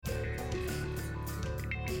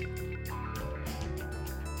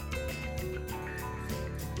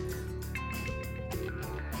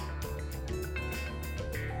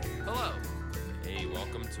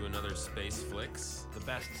to another Space Flicks. The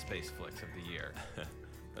best space flicks of the year.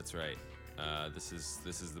 That's right. This is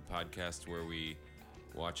the podcast where we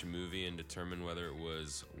watch a movie and determine whether it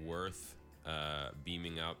was worth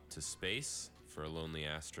beaming out to space for a lonely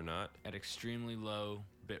astronaut. At extremely low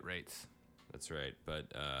bit rates. That's right. But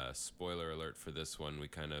spoiler alert for this one,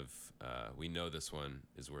 we know this one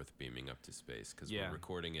is worth beaming up to space because we're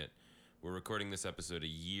recording it. We're recording this episode a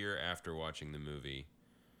year after watching the movie,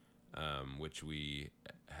 which we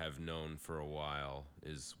have known for a while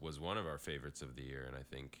was one of our favorites of the year, and I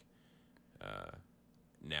think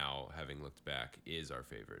now, having looked back, is our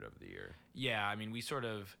favorite of the year. Yeah, I mean, we sort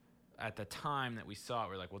of, at the time that we saw it,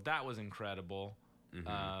 we're like, well, that was incredible.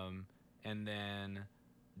 Mm-hmm. And then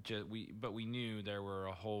we knew there were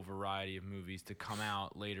a whole variety of movies to come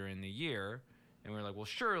out later in the year, and we were like, well,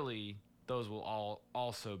 surely those will all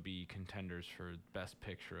also be contenders for Best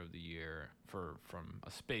Picture of the Year from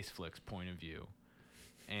a Space Flicks point of view.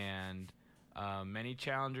 And many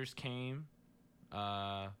challengers came,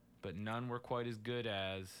 but none were quite as good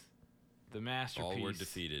as the masterpiece. All were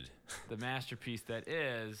defeated. The masterpiece that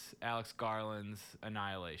is Alex Garland's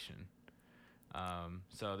Annihilation.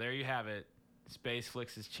 So there you have it. Space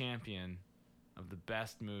Flicks is champion of the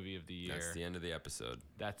best movie of the year. That's the end of the episode.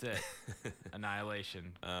 That's it.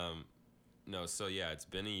 Annihilation. No, so yeah, it's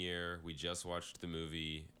been a year. We just watched the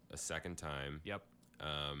movie a second time. Yep.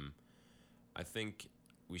 I think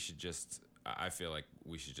I feel like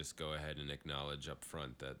we should just go ahead and acknowledge up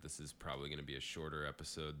front that this is probably going to be a shorter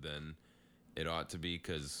episode than it ought to be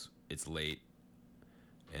because it's late.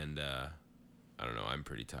 And I don't know, I'm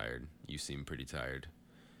pretty tired. You seem pretty tired.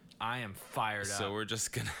 I am fired up. So we're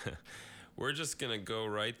just gonna go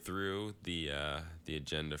right through the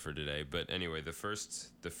agenda for today. But anyway, the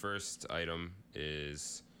first item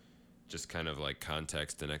is just kind of like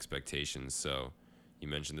context and expectations. So you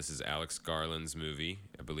mentioned this is Alex Garland's movie.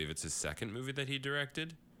 I believe it's his second movie that he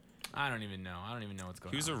directed. I don't even know what's going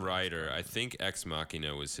on. He was a writer. I think Ex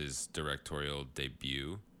Machina was his directorial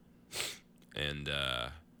debut, and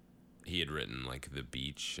he had written like The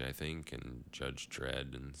Beach, I think, and Judge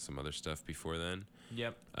Dredd and some other stuff before then.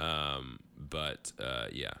 Yep. But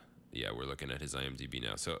we're looking at his IMDb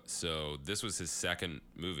now. So this was his second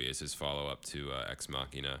movie. It's his follow-up to Ex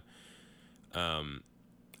Machina.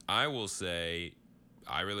 I will say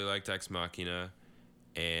I really liked Ex Machina,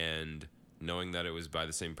 and knowing that it was by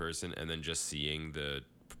the same person, and then just seeing the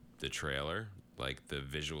trailer, like the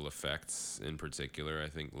visual effects in particular, I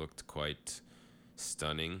think looked quite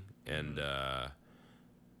stunning, and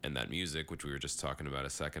that music, which we were just talking about a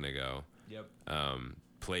second ago,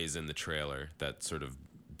 plays in the trailer, that sort of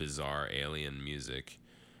bizarre alien music,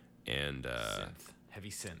 and heavy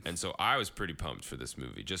synth. And so I was pretty pumped for this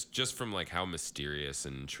movie, just from like how mysterious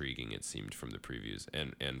and intriguing it seemed from the previews,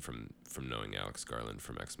 and from knowing Alex Garland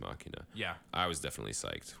from Ex Machina. Yeah, I was definitely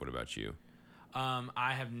psyched. What about you?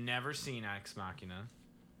 I have never seen Ex Machina.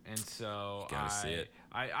 And so see it.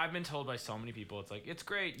 I've been told by so many people, it's like, it's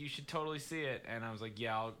great, you should totally see it. And I was like,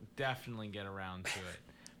 yeah, I'll definitely get around to it.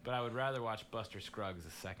 But I would rather watch Buster Scruggs a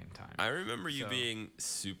second time. I remember you being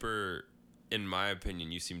super, in my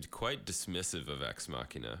opinion, you seemed quite dismissive of Ex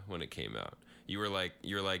Machina when it came out. You were like,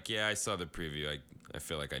 yeah, I saw the preview. I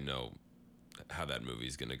feel like I know how that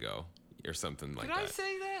movie's going to go. Or something like that. Did I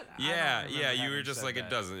say that? Yeah, you were just like, it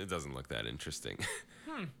doesn't look that interesting.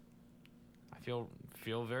 I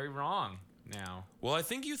feel very wrong now. Well, I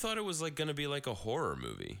think you thought it was like going to be like a horror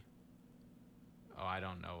movie. Oh, I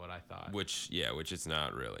don't know what I thought. Which it's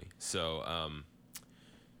not really. So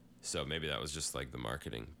maybe that was just like the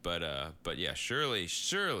marketing. But yeah,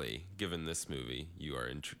 surely, given this movie, you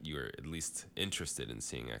are at least interested in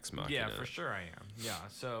seeing Ex Machina. Yeah, for sure I am. Yeah.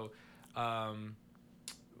 So,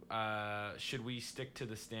 should we stick to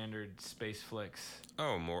the standard Space Flicks?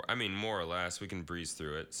 Oh, more or less. We can breeze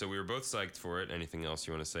through it. So we were both psyched for it. Anything else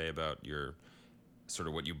you want to say about your sort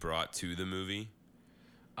of what you brought to the movie?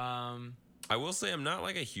 I will say I'm not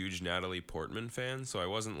like a huge Natalie Portman fan, so I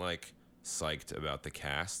wasn't like psyched about the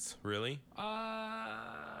cast, really.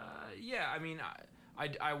 Yeah, I mean,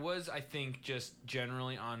 I was, I think, just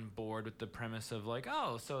generally on board with the premise of like,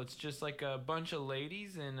 oh, so it's just like a bunch of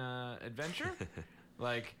ladies in adventure?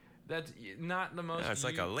 Like, that's not the most... it's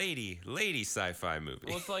like a lady sci-fi movie.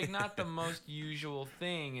 Well, it's like not the most usual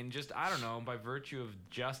thing, and just, I don't know, by virtue of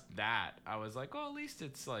just that, I was like, well, at least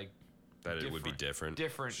it's like... That it would be different.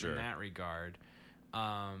 Sure. In that regard.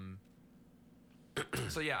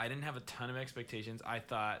 So yeah, I didn't have a ton of expectations. I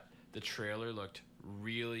thought the trailer looked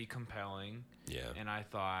really compelling. Yeah. And I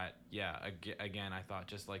thought, again, I thought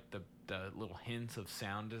just like the little hints of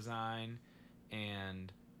sound design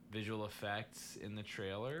and visual effects in the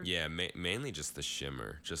trailer. Yeah, mainly just the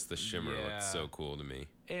shimmer. Just the shimmer looked so cool to me.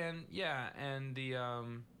 And the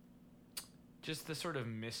just the sort of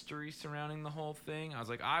mystery surrounding the whole thing. I was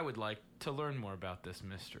like, I would like to learn more about this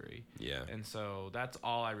mystery. Yeah. And so that's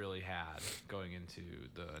all I really had going into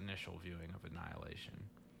the initial viewing of Annihilation.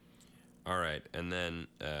 All right, and then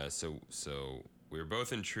so we were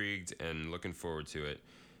both intrigued and looking forward to it.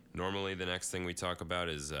 Normally, the next thing we talk about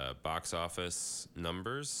is box office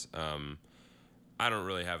numbers. I don't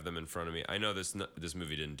really have them in front of me. I know this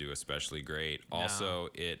movie didn't do especially great. No. Also,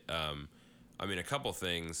 a couple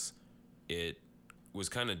things. It was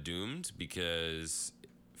kind of doomed because,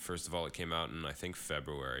 first of all, it came out in, I think,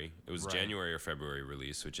 February. It was January or February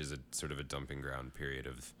release, which is a sort of a dumping ground period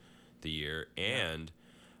of the year. And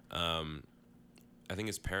I think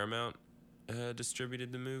it's Paramount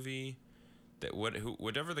distributed the movie.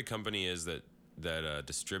 Whatever the company is that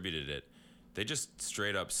distributed it, they just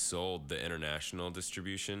straight up sold the international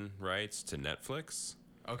distribution rights to Netflix.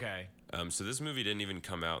 Okay. So this movie didn't even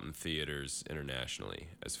come out in theaters internationally,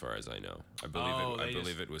 as far as I know. I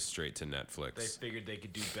believe it was straight to Netflix. They figured they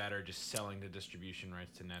could do better just selling the distribution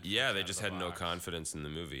rights to Netflix. Yeah, they just had no confidence in the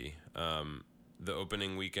movie. The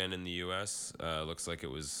opening weekend in the U.S. Looks like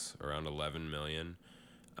it was around 11 million,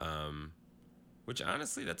 which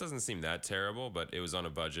honestly that doesn't seem that terrible. But it was on a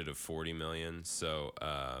budget of 40 million, so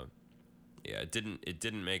it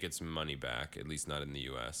didn't make its money back, at least not in the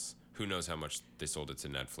U.S. Who knows how much they sold it to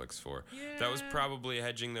Netflix for? Yeah. That was probably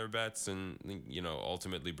hedging their bets, and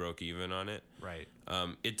ultimately broke even on it. Right.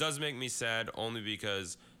 It does make me sad only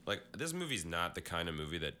because this movie's not the kind of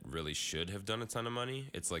movie that really should have done a ton of money.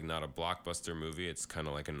 It's not a blockbuster movie. It's kind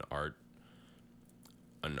of like an art,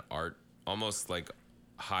 almost like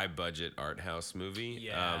high budget art house movie.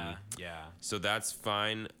 Yeah. So that's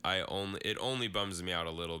fine. It only bums me out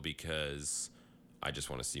a little because I just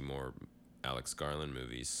want to see more Alex Garland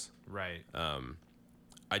movies. Right.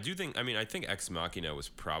 I think Ex Machina was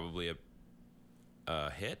probably a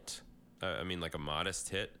hit. Like a modest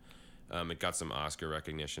hit. It got some Oscar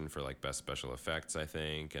recognition for best special effects, I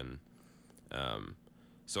think, and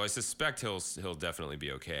so I suspect he'll definitely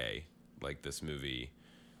be okay. This movie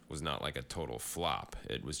was not a total flop.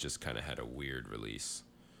 It was just kind of had a weird release.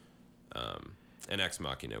 And Ex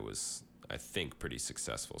Machina was, I think, pretty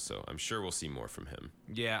successful, so I'm sure we'll see more from him.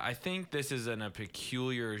 Yeah, I think this is in a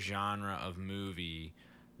peculiar genre of movie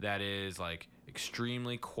that is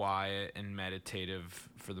extremely quiet and meditative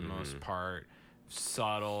for the most part,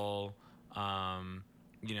 subtle,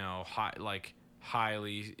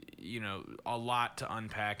 highly, a lot to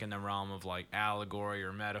unpack in the realm of allegory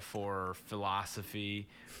or metaphor or philosophy,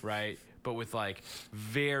 right? But with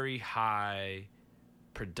very high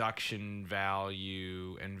production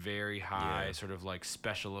value and very high sort of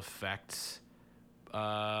special effects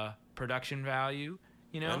production value,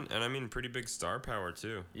 and pretty big star power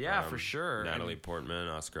too. Yeah, for sure. Natalie Portman,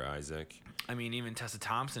 Oscar Isaac. Even Tessa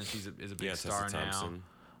Thompson, is a big star Tessa Thompson.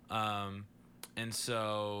 Now. And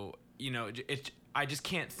so I just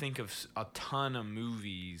can't think of a ton of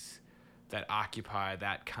movies that occupy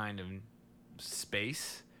that kind of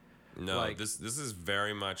space. No, this is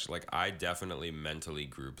very much I definitely mentally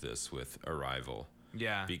group this with Arrival.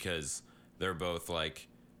 Yeah. Because they're both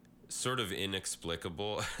sort of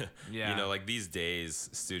inexplicable. Yeah. These days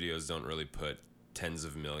studios don't really put tens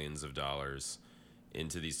of millions of dollars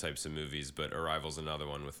into these types of movies, but Arrival's another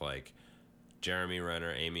one with Jeremy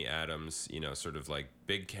Renner, Amy Adams, sort of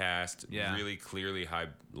big cast, really clearly high,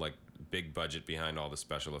 big budget behind all the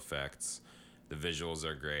special effects. The visuals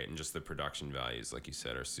are great, and just the production values, like you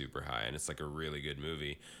said, are super high, and it's a really good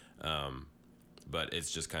movie. But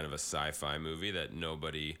it's just kind of a sci-fi movie that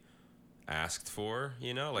nobody asked for,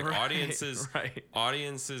 audiences. Right.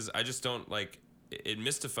 Audiences, I just don't it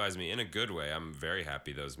mystifies me in a good way. I'm very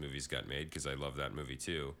happy those movies got made because I love that movie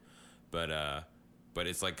too. But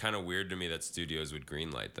it's kind of weird to me that studios would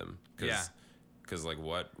greenlight them. Because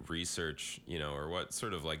what research, or what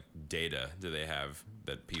sort of data do they have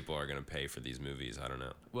that people are going to pay for these movies? I don't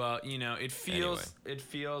know. Well, it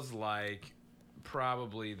feels like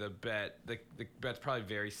probably the bet's probably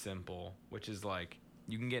very simple, which is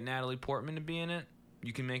you can get Natalie Portman to be in it.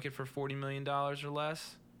 You can make it for $40 million or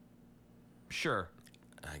less. Sure.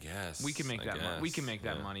 I guess we can make that. We can make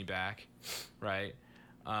that money back, right?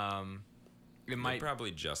 They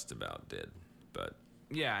probably just about did, but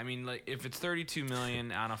yeah, if it's $32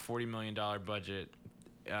 million on a $40 million budget,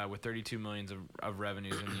 with $32 million of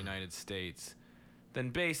revenues in the United States, then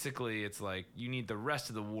basically it's you need the rest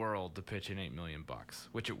of the world to pitch in $8 million,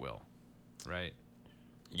 which it will, right?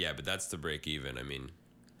 Yeah, but that's to break even.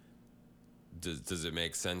 does it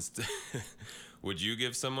make sense to would you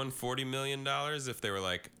give someone $40 million if they were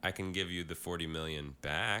like, I can give you the $40 million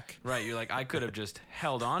back? Right. You're like, I could have just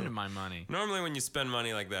held on to my money. Normally when you spend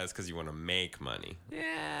money like that, it's because you want to make money.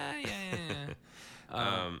 Yeah.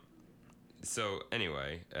 So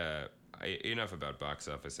anyway, enough about box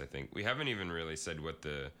office, I think. We haven't even really said what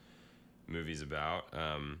the movie's about.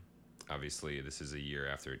 Obviously, this is a year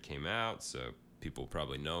after it came out, so people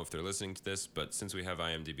probably know if they're listening to this. But since we have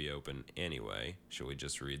IMDb open anyway, shall we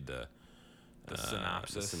just read the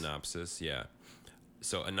synopsis? The synopsis, yeah.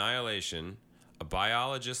 So, Annihilation. A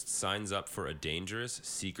biologist signs up for a dangerous,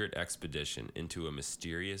 secret expedition into a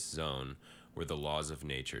mysterious zone where the laws of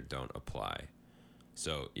nature don't apply.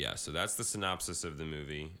 So, yeah, so that's the synopsis of the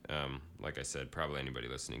movie. Like I said, probably anybody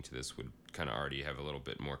listening to this would kind of already have a little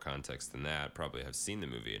bit more context than that, probably have seen the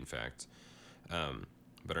movie, in fact.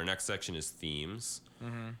 But our next section is themes.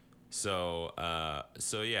 Mm-hmm. So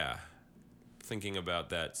yeah, thinking about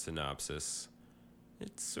that synopsis,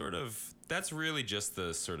 it's sort of, that's really just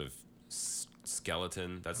the sort of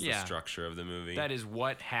skeleton. That's the structure of the movie. That is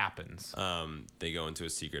what happens. They go into a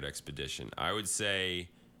secret expedition. I would say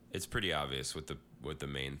it's pretty obvious what the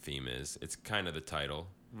main theme is. It's kind of the title.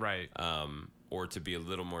 Right. Or to be a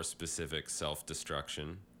little more specific,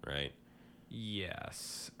 self-destruction, right?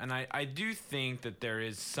 Yes. And I do think that there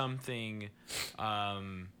is something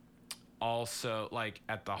also like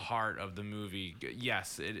at the heart of the movie.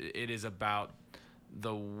 Yes, it is about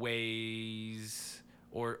the ways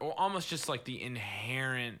or almost just like the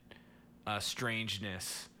inherent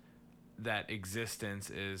strangeness that existence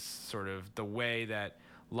is, sort of the way that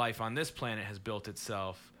life on this planet has built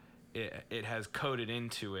itself. It has coded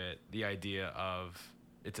into it the idea of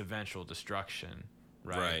its eventual destruction,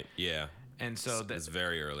 right? Right, yeah. And so it's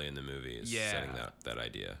very early in the movie is setting that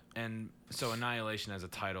idea. And so Annihilation as a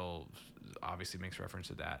title obviously makes reference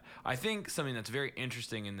to that. I think something that's very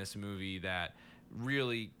interesting in this movie that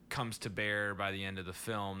really comes to bear by the end of the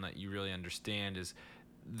film that you really understand is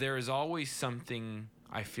there is always something,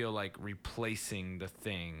 I feel like, replacing the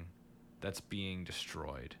thing that's being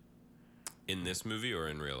destroyed. In this movie or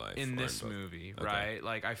in real life? In this movie, okay. Right?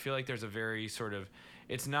 Like, I feel like there's a very sort of,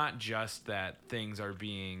 it's not just that things are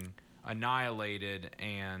being annihilated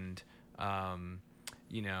and,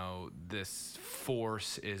 this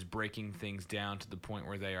force is breaking things down to the point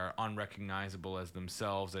where they are unrecognizable as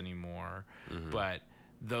themselves anymore. Mm-hmm. But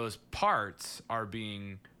those parts are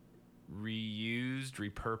being reused,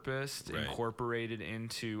 repurposed, right. Incorporated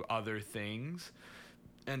into other things,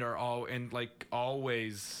 and are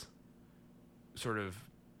always sort of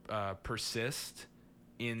persist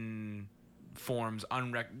in forms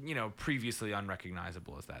previously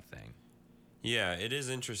unrecognizable as that thing. Yeah, it is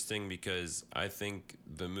interesting because I think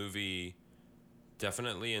the movie,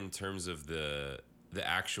 definitely in terms of the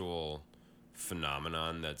actual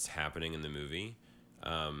phenomenon that's happening in the movie,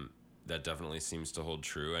 that definitely seems to hold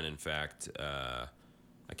true. And in fact, I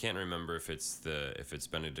can't remember if it's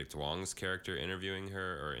Benedict Wong's character interviewing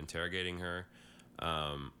her or interrogating her,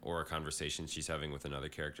 or a conversation she's having with another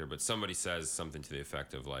character, but somebody says something to the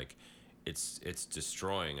effect of like, it's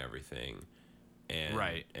destroying everything. And,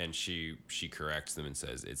 right. And she corrects them and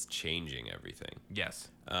says it's changing everything. Yes.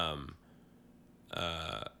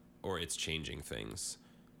 Or it's changing things.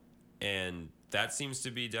 And that seems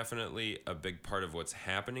to be definitely a big part of what's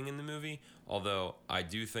happening in the movie. Although I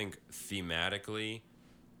do think thematically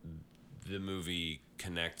the movie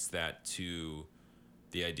connects that to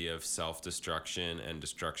the idea of self-destruction and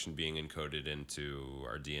destruction being encoded into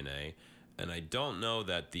our DNA. And I don't know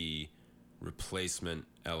that the replacement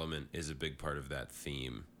element is a big part of that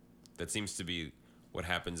theme. That seems to be what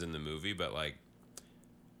happens in the movie, but like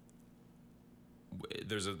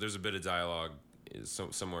there's a bit of dialogue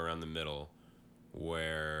somewhere around the middle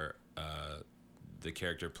where the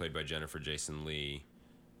character played by Jennifer Jason Leigh,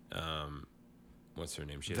 what's her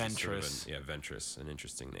name? She has Ventress. Ventress, an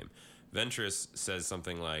interesting name. Ventress says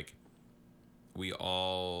something like,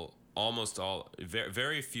 almost all,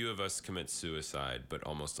 very few of us commit suicide, but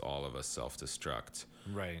almost all of us self-destruct.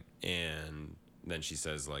 Right. And then she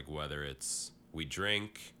says, like, whether it's we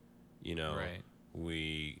drink, right.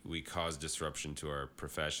 we cause disruption to our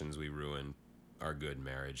professions, we ruin our good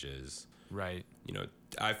marriages. Right.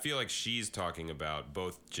 I feel like she's talking about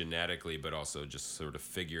both genetically, but also just sort of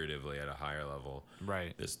figuratively at a higher level.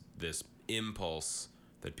 Right. This impulse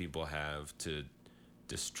that people have to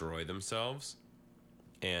destroy themselves.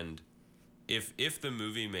 And if the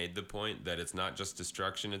movie made the point that it's not just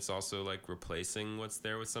destruction, it's also like replacing what's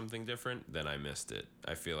there with something different, then I missed it.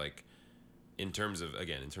 I feel like in terms of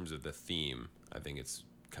the theme, I think it's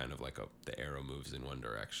kind of like the arrow moves in one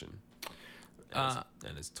direction.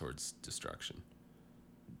 and is towards destruction.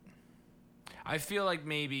 I feel like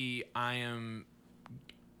maybe I am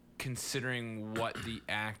considering what the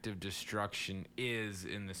act of destruction is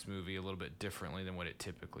in this movie a little bit differently than what it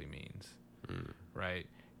typically means. Right?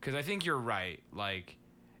 Because I think you're right. Like,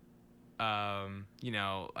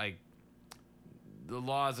 like the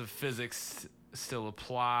laws of physics still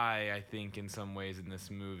apply, I think, in some ways in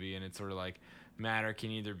this movie. And it's sort of like matter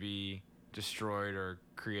can either be destroyed or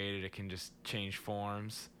created. It can just change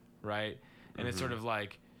forms, right? And it's sort of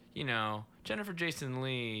like, Jennifer Jason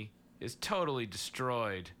Leigh is totally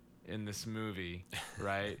destroyed in this movie,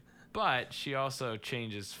 right? But she also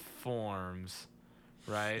changes forms,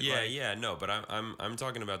 right? No, but I'm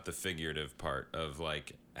talking about the figurative part of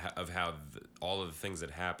like of how all of the things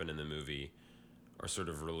that happen in the movie are sort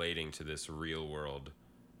of relating to this real world,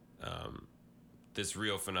 this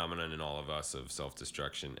real phenomenon in all of us of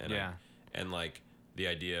self-destruction, and like the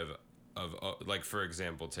idea of like, for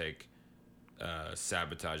example, take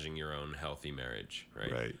sabotaging your own healthy marriage,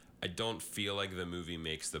 right? Right. I don't feel like the movie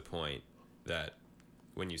makes the point that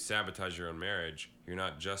when you sabotage your own marriage, you're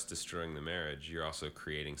not just destroying the marriage, you're also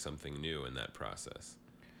creating something new in that process.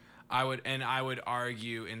 I would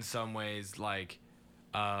argue in some ways like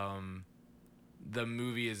the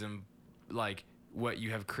movie is like what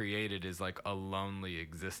you have created is like a lonely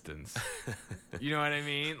existence. You know what I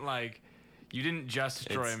mean? Like you didn't just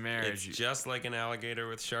destroy a marriage. It's just like an alligator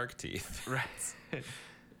with shark teeth. Right.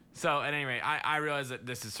 So at any rate, I realize that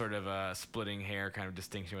this is sort of a splitting hair kind of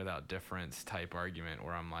distinction without difference type argument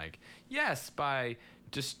where I'm like, yes, by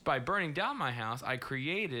burning down my house, I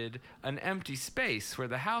created an empty space where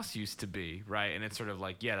the house used to be, right? And it's sort of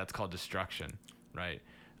like, yeah, that's called destruction, right?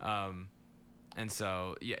 And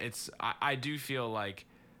so, yeah, I do feel like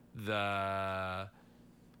the,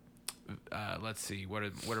 let's see, what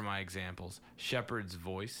are my examples? Shepard's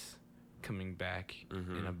voice coming back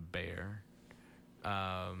in a bear.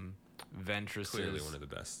 Ventress clearly one of the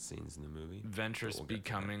best scenes in the movie. Ventress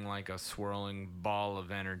becoming like a swirling ball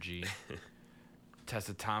of energy.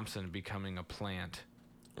 Tessa Thompson becoming a plant.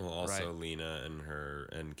 Well, also right. Lena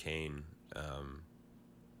and Kane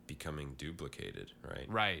becoming duplicated, right?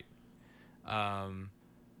 Right.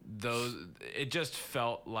 It just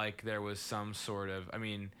felt like there was some sort of,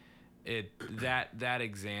 that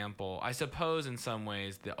example, I suppose in some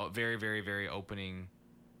ways the very, very, very opening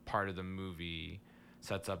part of the movie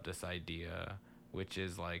sets up this idea, which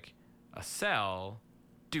is like a cell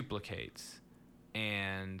duplicates,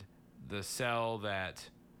 and the cell that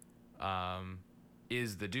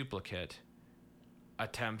is the duplicate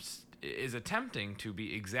is attempting to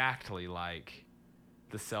be exactly like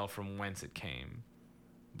the cell from whence it came,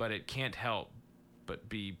 but it can't help but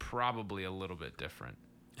be probably a little bit different,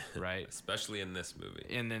 right? Especially in this movie.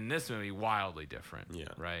 And in this movie, wildly different,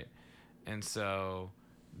 right? And so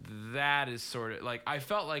that is sort of like, I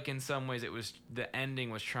felt like in some ways the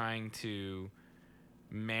ending was trying to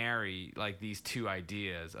marry like these two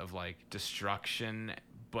ideas of like destruction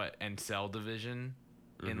and cell division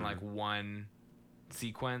in like one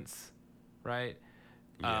sequence, right?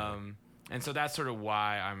 And so that's sort of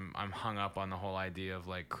why I'm hung up on the whole idea of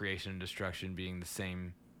like creation and destruction being the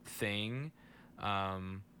same thing.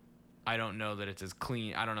 I don't know that it's as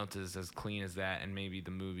clean. I don't know if it's as clean as that, and maybe the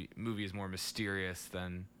movie is more mysterious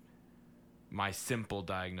than my simple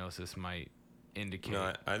diagnosis might indicate.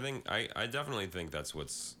 No, I definitely think that's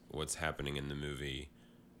what's happening in the movie,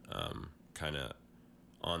 kind of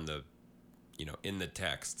on the, in the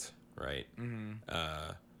text, right?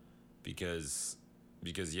 Because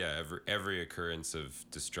every occurrence of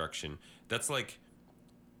destruction, that's like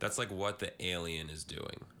what the alien is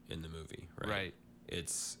doing in the movie, right? Right.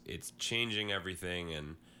 It's changing everything,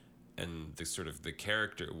 and the sort of the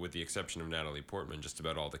character, with the exception of Natalie Portman, just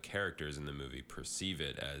about all the characters in the movie perceive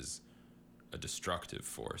it as a destructive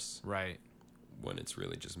force, right? When it's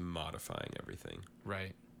really just modifying everything,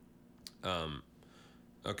 right?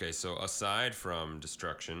 Okay, so aside from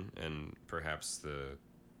destruction and perhaps the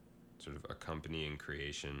sort of accompanying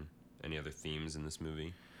creation, any other themes in this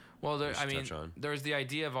movie? Well, there's the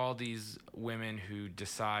idea of all these women who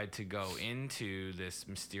decide to go into this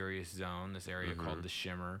mysterious zone, this area called the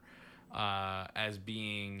Shimmer, as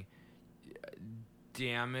being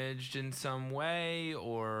damaged in some way,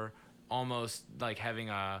 or almost like having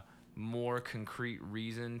a more concrete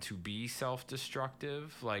reason to be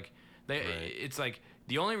self-destructive. Like it's like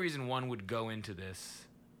the only reason one would go into this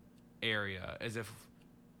area is if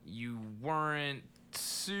you weren't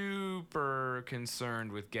super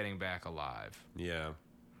concerned with getting back alive. Yeah.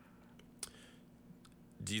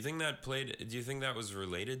 Do you think that was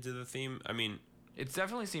related to the theme? I mean, it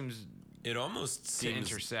definitely seems it almost seems to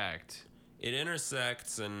intersect. it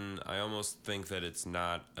intersects, and I almost think that it's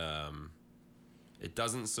not. It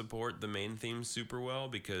doesn't support the main theme super well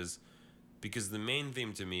because the main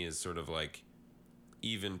theme to me is sort of like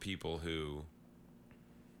even people who.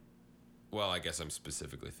 Well, I guess I'm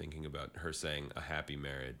specifically thinking about her saying a happy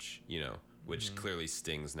marriage, which clearly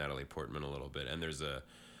stings Natalie Portman a little bit. And there's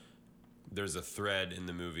a thread in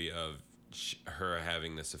the movie of her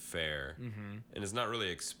having this affair, and it's not really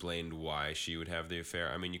explained why she would have the affair.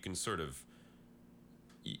 I mean, you can sort of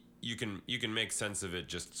you can make sense of it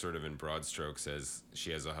just sort of in broad strokes as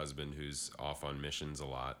she has a husband who's off on missions a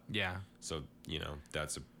lot. Yeah. So,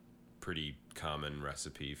 that's a pretty common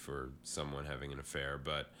recipe for someone having an affair,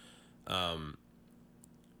 but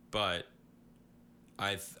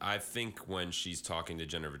I think when she's talking to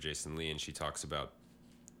Jennifer Jason Leigh and she talks about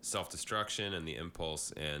self-destruction and the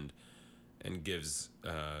impulse and gives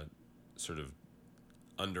sort of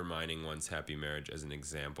undermining one's happy marriage as an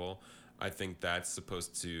example, I think that's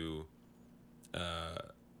supposed to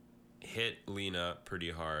hit Lena pretty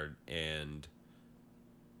hard and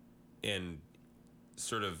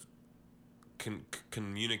sort of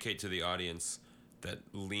communicate to the audience that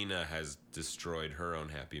Lena has destroyed her own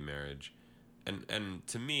happy marriage. And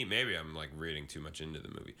to me, maybe I'm like reading too much into the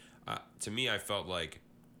movie. To me, I felt like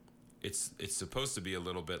it's supposed to be a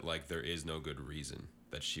little bit like there is no good reason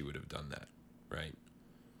that she would have done that, right?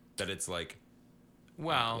 That it's like,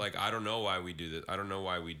 well, like I don't know why we do this. I don't know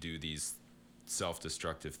why we do these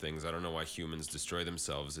self-destructive things. I don't know why humans destroy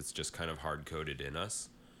themselves. It's just kind of hard-coded in us.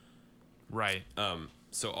 Right.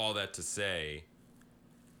 So all that to say,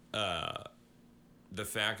 the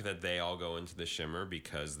fact that they all go into the Shimmer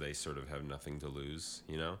because they sort of have nothing to lose,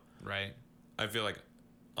 Right. I feel like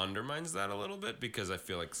undermines that a little bit because I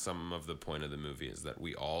feel like some of the point of the movie is that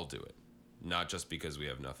we all do it, not just because we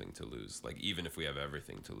have nothing to lose. Like even if we have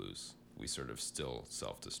everything to lose, we sort of still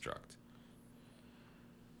self-destruct.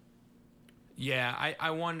 Yeah,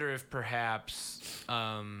 I wonder if perhaps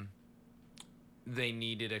they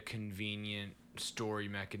needed a convenient story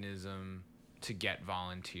mechanism to get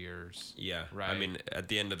volunteers. Yeah, right. I mean, at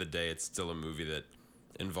the end of the day, it's still a movie that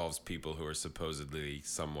involves people who are supposedly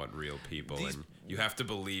somewhat real people, and you have to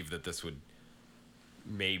believe that this would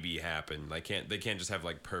maybe happen. They can't just have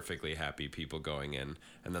like perfectly happy people going in,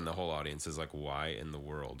 and then the whole audience is like, why in the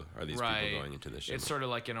world are these people going into this shit? It's sort of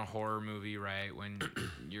like in a horror movie, right? When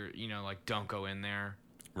you're, like, don't go in there.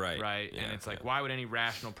 Right. Yeah, and it's like, why would any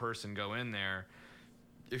rational person go in there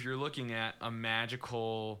if you're looking at a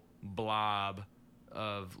magical blob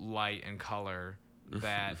of light and color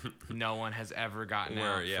that no one has ever gotten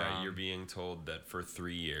out from? You're being told that for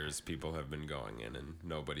 3 years people have been going in and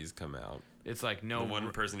nobody's come out. It's like the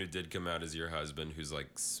one person who did come out is your husband, who's like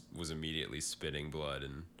was immediately spitting blood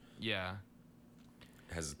and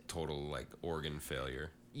has total like organ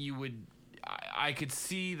failure. I could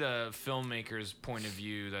see the filmmaker's point of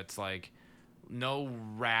view. That's like no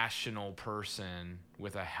rational person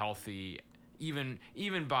with a healthy, even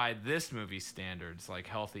by this movie's standards, like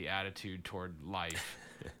healthy attitude toward life,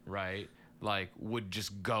 right? Like would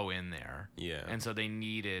just go in there. Yeah. And so they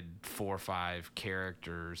needed 4 or 5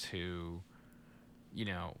 characters who,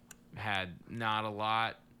 had not a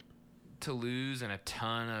lot to lose and a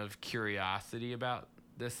ton of curiosity about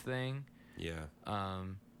this thing. Yeah.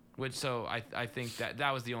 I think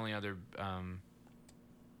that was the only other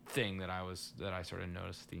thing that I sort of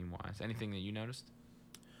noticed theme wise. Anything that you noticed?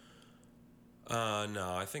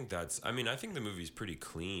 No, I think the movie's pretty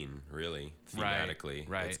clean, really, thematically.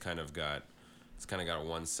 Right. It's kind of got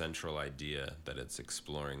one central idea that it's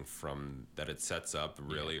exploring that it sets up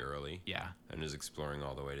really early. Yeah. And is exploring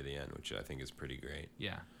all the way to the end, which I think is pretty great.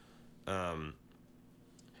 Yeah.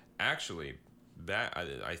 Actually,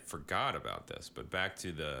 I forgot about this, but back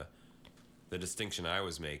to the distinction I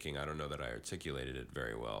was making, I don't know that I articulated it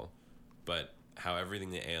very well, but how everything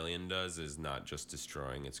the alien does is not just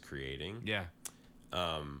destroying, it's creating. Yeah.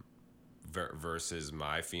 Versus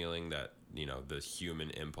my feeling that, the human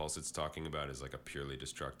impulse it's talking about is like a purely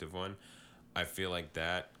destructive one. I feel like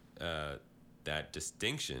that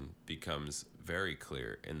distinction becomes very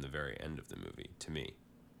clear in the very end of the movie to me,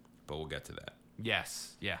 but we'll get to that.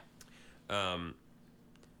 Yes. Yeah.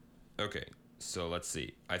 Okay, so let's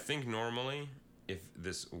see. I think normally if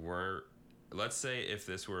this were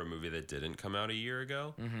a movie that didn't come out a year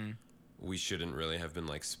ago, we shouldn't really have been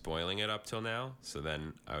like spoiling it up till now. So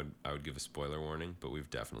then I would give a spoiler warning, but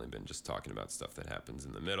we've definitely been just talking about stuff that happens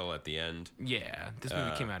in the middle, at the end. Yeah, this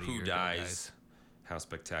movie came out a year ago. Who dies, how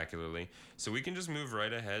spectacularly. So we can just move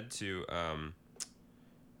right ahead to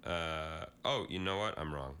oh, you know what?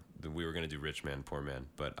 I'm wrong. we were going to do Rich Man, Poor Man,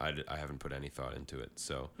 but I haven't put any thought into it.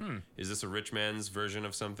 So is this a rich man's version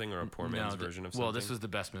of something or a poor man's version of something? Well, this was the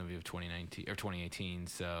best movie of 2019 or 2018,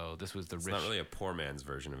 so this was the it's rich. Not really a poor man's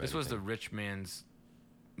version of this anything. was the rich man's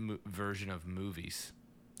version of movies.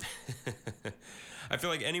 I feel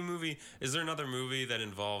like any movie. Is there another movie that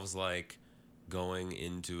involves like going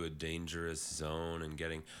into a dangerous zone and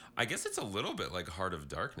getting? I guess it's a little bit like Heart of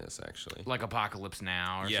Darkness, actually. Like Apocalypse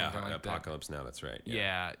Now or something like Apocalypse Now. That's right.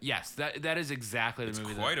 Yeah. Yes. That is exactly the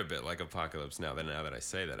movie. It's quite a bit like Apocalypse Now. Now that I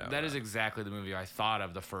say that out that loud. is exactly the movie I thought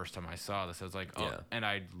of the first time I saw this. I was like, oh, Yeah. and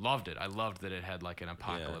I loved it. I loved that it had like an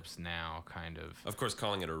Apocalypse Now kind of. Of course,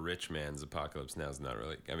 calling it a rich man's Apocalypse Now is not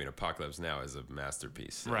really. I mean, Apocalypse Now is a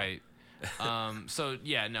masterpiece. So. Right. So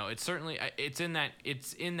yeah, no, it's certainly it's in that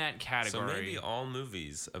category. So maybe all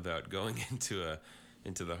movies about going into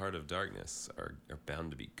the heart of darkness are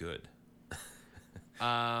bound to be good.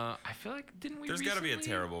 I feel like didn't we? There's got to be a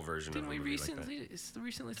terrible version of a movie recently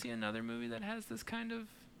see another movie that has this kind of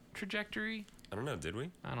trajectory? I don't know. Did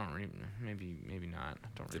we? I don't maybe not. I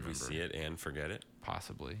don't remember. Did we see it and forget it?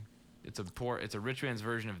 Possibly. It's a rich man's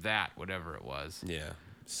version of that, whatever it was. Yeah.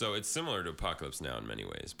 So it's similar to Apocalypse Now in many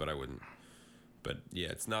ways, but I wouldn't. But yeah,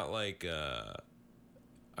 it's not like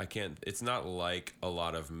It's not like a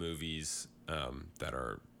lot of movies that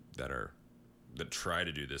try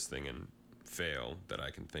to do this thing and fail that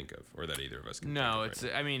I can think of, or that either of us can. No, think of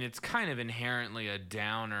right now. I mean, it's kind of inherently a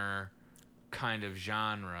downer kind of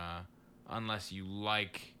genre, unless you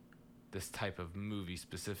like this type of movie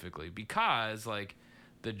specifically, because like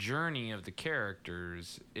the journey of the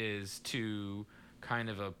characters is to kind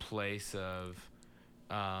of a place of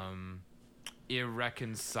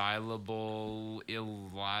irreconcilable,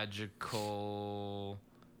 illogical,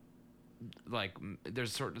 like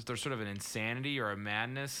there's sort of an insanity or a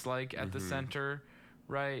madness like at the center,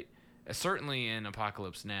 right? Certainly in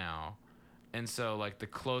Apocalypse Now. And so like the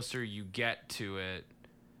closer you get to it,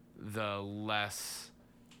 the less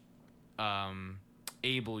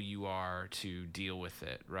able you are to deal with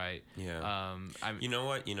it, right? Yeah. You know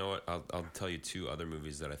what? I'll tell you two other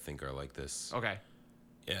movies that I think are like this. Okay.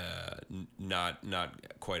 Not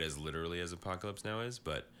quite as literally as Apocalypse Now is,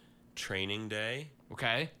 but Training Day.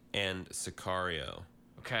 Okay. And Sicario.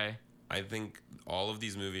 Okay. I think all of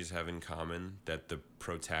these movies have in common that the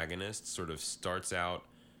protagonist sort of starts out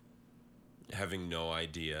having no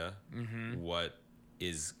idea what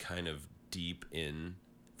is kind of deep in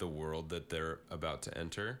the world that they're about to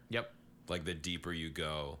enter. Yep. Like the deeper you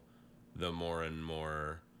go, the more and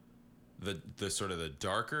more the sort of the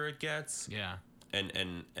darker it gets. Yeah.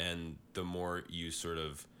 And the more you sort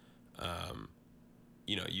of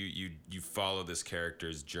you follow this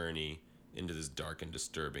character's journey into this dark and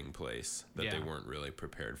disturbing place that they weren't really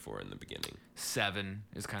prepared for in the beginning. Seven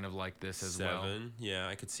is kind of like this as well. Seven, yeah,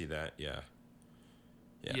 I could see that. Yeah,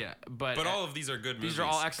 but all of these are good movies. These are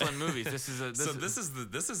all excellent movies. This is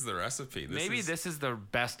the recipe. This is the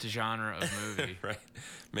best genre of movie. Right,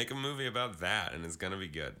 make a movie about that, and it's gonna be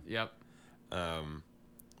good. Yep.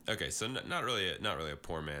 Okay, so not really a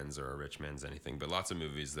poor man's or a rich man's anything, but lots of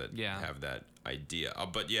movies that have that idea.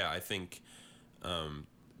 But yeah, I think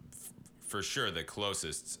for sure the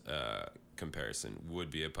closest comparison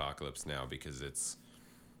would be Apocalypse Now, because it's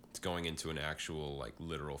going into an actual like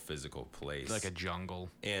literal physical place, like a jungle,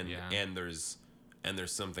 and there's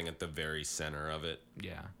something at the very center of it,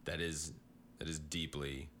 that is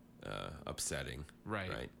deeply upsetting,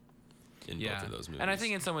 right. In both of those movies. And I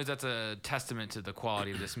think in some ways that's a testament to the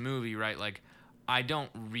quality of this movie, right? Like, I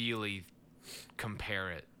don't really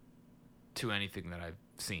compare it to anything that I've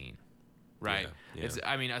seen, right? Yeah. It's,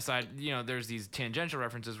 I mean, aside, there's these tangential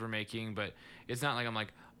references we're making, but it's not like I'm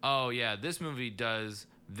like, oh yeah, this movie does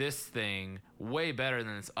this thing way better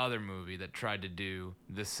than this other movie that tried to do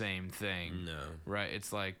the same thing. No. Right?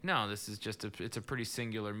 It's like, no, this is just it's a pretty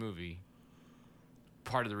singular movie.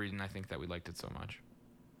 Part of the reason I think that we liked it so much.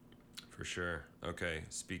 For sure. Okay,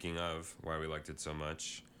 speaking of why we liked it so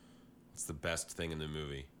much, what's the best thing in the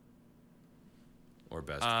movie? Or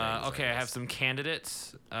best things, okay, I have some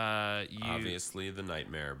candidates. Obviously, the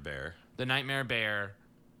Nightmare Bear. The Nightmare Bear.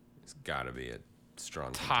 It's got to be a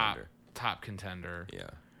strong contender. Top contender.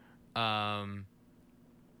 Yeah.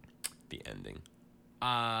 The ending.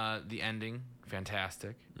 The ending,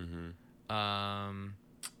 fantastic. Mm-hmm.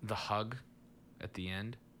 The hug at the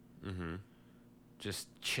end. Mm-hmm. Just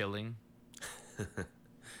chilling.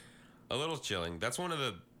 A little chilling. That's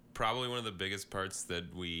probably one of the biggest parts that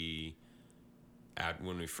when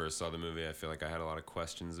we first saw the movie, I feel like I had a lot of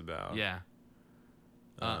questions about. Yeah.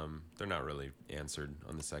 They're not really answered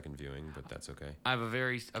on the second viewing, but that's okay. I have a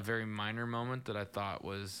very minor moment that I thought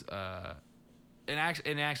was and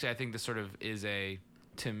actually, I think this sort of is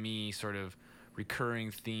to me, sort of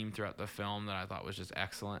recurring theme throughout the film that I thought was just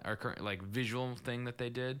excellent, or like visual thing that they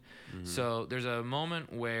did. So there's a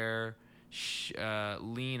moment where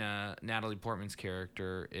Lena, Natalie Portman's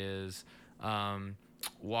character, is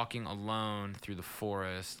walking alone through the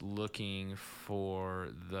forest looking for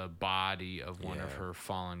the body of one of her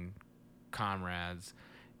fallen comrades,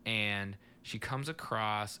 and she comes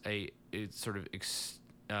across a sort of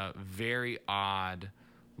very odd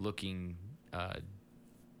looking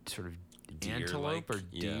sort of antelope or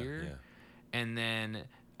deer. And then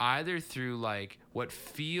either through like what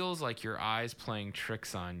feels like your eyes playing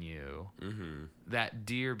tricks on you, that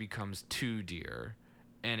deer becomes two deer,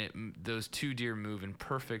 and those two deer move in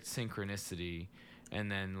perfect synchronicity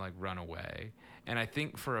and then like run away. And I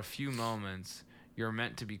think for a few moments you're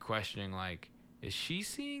meant to be questioning, like, is she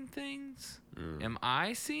seeing things? Am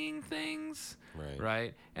I seeing things?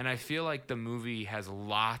 Right. And I feel like the movie has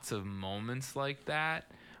lots of moments like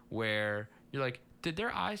that where you're like, did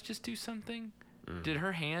their eyes just do something? Did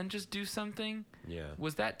her hand just do something?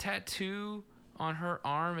 Was that tattoo on her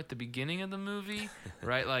arm at the beginning of the movie?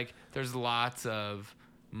 Right? Like, there's lots of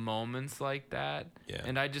moments like that.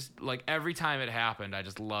 And I just, like, every time it happened, I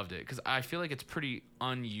just loved it. Because I feel like it's pretty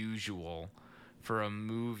unusual for a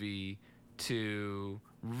movie to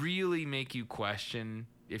really make you question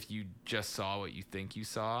if you just saw what you think you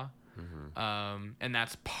saw. And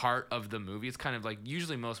that's part of the movie. It's kind of like,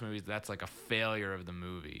 usually most movies, that's like a failure of the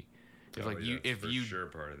movie. If you sure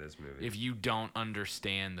part of this movie. If you don't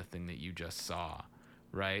understand the thing that you just saw,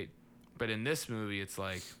 right? But in this movie, it's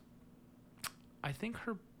like, I think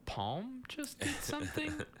her palm just did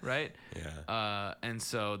something, right? And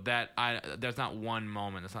so there's not one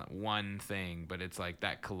moment, it's not one thing, but it's like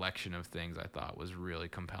that collection of things I thought was really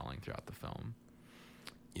compelling throughout the film.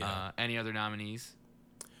 Any other nominees?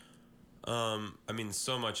 I mean,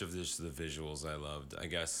 so much of this, the visuals I loved. I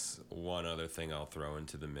guess one other thing I'll throw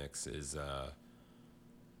into the mix is I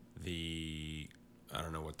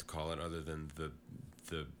don't know what to call it other than the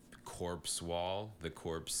corpse wall, the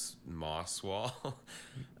corpse moss wall.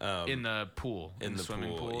 In the pool. In the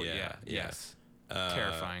swimming pool. Yes.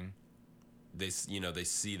 Terrifying. They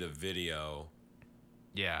see the video.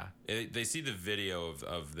 They see the video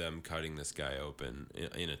of them cutting this guy open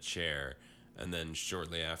in a chair. And then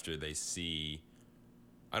shortly after they see,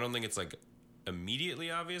 I don't think it's like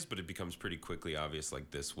immediately obvious, but it becomes pretty quickly obvious,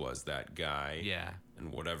 like, this was that guy.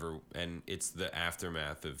 And whatever, and it's the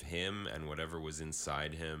aftermath of him and whatever was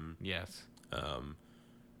inside him.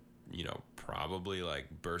 Probably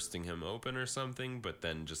like bursting him open or something, but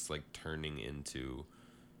then just like turning into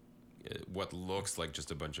what looks like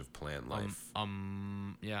just a bunch of plant life. A like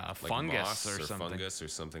fungus moss or something. Fungus or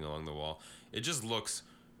something along the wall. It just looks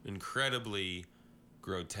incredibly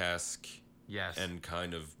grotesque, and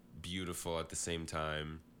kind of beautiful at the same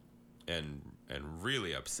time, and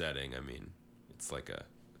really upsetting. I mean, it's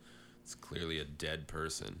clearly a dead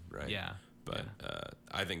person, right? But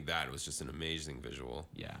I think that was just an amazing visual.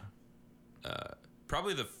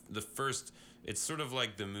 Probably the first. It's sort of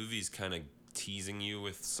like the movie's kind of teasing you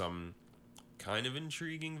with some kind of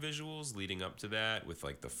intriguing visuals leading up to that, with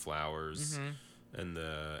like the flowers. And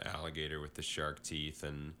the alligator with the shark teeth,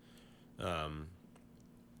 and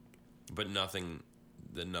but nothing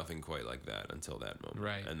quite like that until that moment,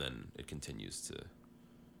 right? And then it continues to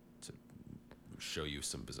show you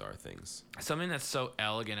some bizarre things. Something that's so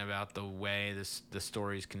elegant about the way the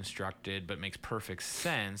story is constructed, but makes perfect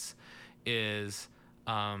sense, is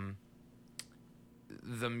the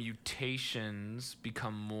mutations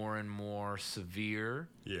become more and more severe.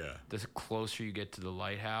 The closer you get to the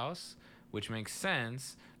lighthouse. Which makes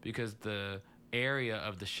sense because the area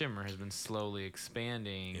of the shimmer has been slowly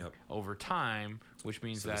expanding over time, which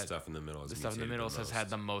means that the stuff in the middle has had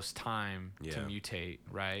the most time to mutate,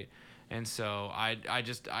 right? And so I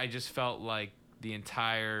just felt like the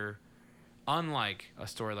entire, unlike a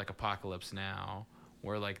story like Apocalypse Now,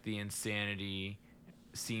 where like the insanity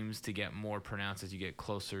seems to get more pronounced as you get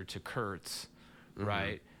closer to Kurtz,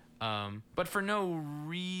 right? But for no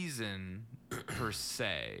reason per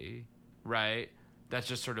se. Right, that's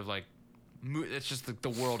just sort of like, it's just the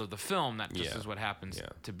world of the film. That just is what happens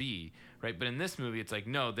to be, right? But in this movie, it's like,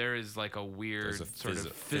 no, there is like a weird sort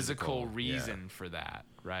of physical reason for that,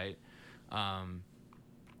 right?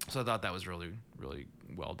 So I thought that was really, really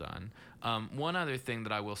well done. One other thing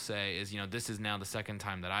that I will say is, this is now the second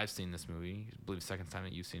time that I've seen this movie. I believe the second time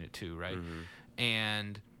that you've seen it too, right?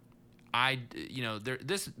 And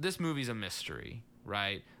this movie's a mystery,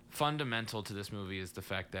 right? Fundamental to this movie is the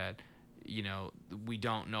fact that we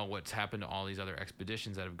don't know what's happened to all these other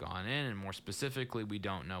expeditions that have gone in, and more specifically, we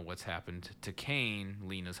don't know what's happened to Kane,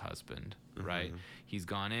 Lena's husband, right? He's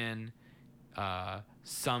gone in.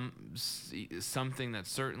 Something that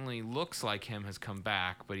certainly looks like him has come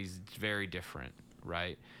back, but he's very different,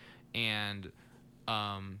 right? And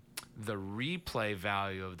the replay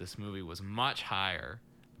value of this movie was much higher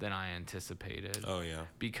than I anticipated. Oh yeah.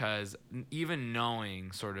 Because even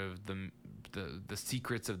knowing sort of the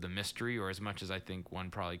secrets of the mystery, or as much as I think one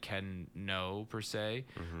probably can know per se,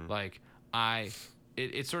 like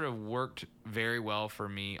it sort of worked very well for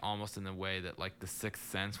me, almost in the way that like The Sixth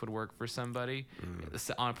Sense would work for somebody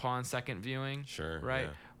upon second viewing. Sure. Right?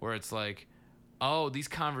 Yeah. Where it's like, oh, these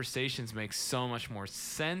conversations make so much more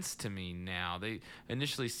sense to me now. They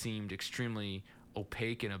initially seemed extremely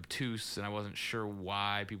opaque and obtuse, and I wasn't sure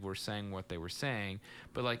why people were saying what they were saying.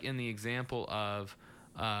 But like in the example of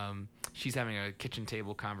she's having a kitchen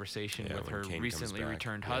table conversation with her Kane recently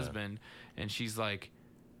returned husband, and she's like,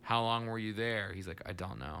 how long were you there? He's like, I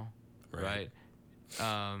don't know. Right?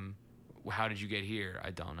 How did you get here? I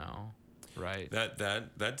don't know. Right?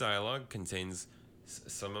 That dialogue contains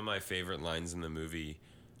some of my favorite lines in the movie,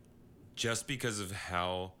 just because of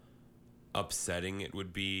how upsetting it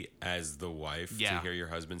would be as the wife to hear your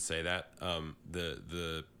husband say that.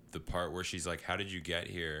 The part where she's like, how did you get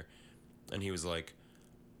here? And he was like,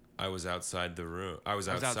 I was outside the room. I was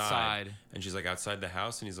outside. And she's like, outside the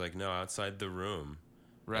house? And he's like, no, outside the room.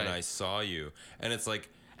 Right. And I saw you. And it's like...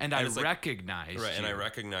 And I recognized you. Right, and I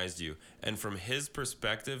recognized you. And from his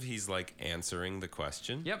perspective, he's like answering the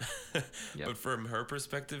question. Yep. But from her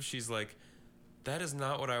perspective, she's like, that is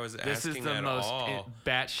not what I was this asking at all. This is the most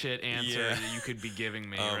batshit answer that you could be giving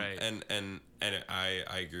me, right? And I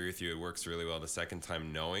agree with you. It works really well the second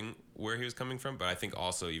time knowing where he was coming from. But I think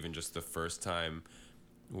also even just the first time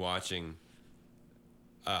watching,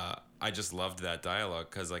 I just loved that dialogue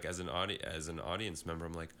because like as an audience member,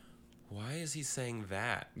 I'm like, why is he saying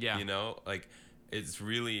that? Yeah. Like it's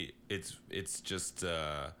really it's just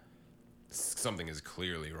something is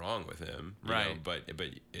clearly wrong with him, right? But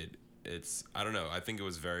it's I don't know. I think it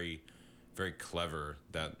was very, very clever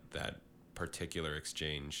that particular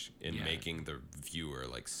exchange in making the viewer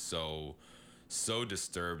like so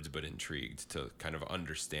disturbed but intrigued to kind of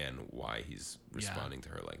understand why he's responding to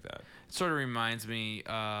her like that. It sort of reminds me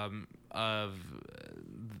of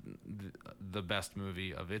the best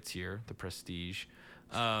movie of its year, The Prestige.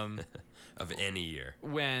 Of any year.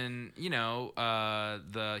 When,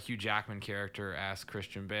 the Hugh Jackman character asks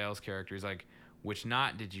Christian Bale's character, he's like, which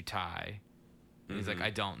knot did you tie? And he's like, I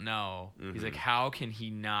don't know. He's like, how can he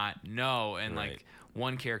not know? And like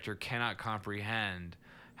one character cannot comprehend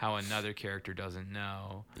how another character doesn't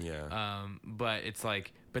know. Yeah. But it's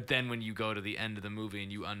like, but then when you go to the end of the movie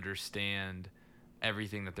and you understand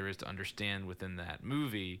everything that there is to understand within that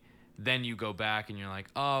movie, then you go back and you're like,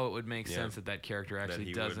 oh, it would make sense that character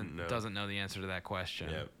actually doesn't know the answer to that question.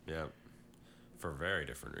 Yep. For a very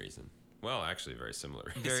different reason. Well, actually, very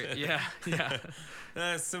similar reason. Yeah.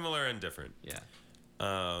 Similar and different. Yeah.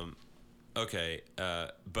 Okay.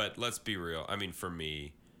 But let's be real. I mean, for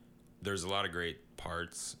me, there's a lot of great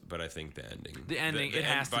parts, but I think the ending. It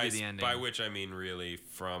has to be the ending. By which I mean really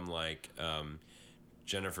from like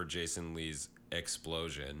Jennifer Jason Leigh's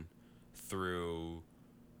explosion through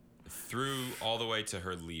all the way to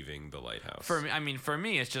her leaving the lighthouse. For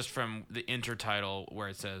me, it's just from the intertitle where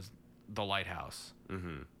it says the lighthouse,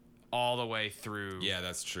 all the way through. Yeah,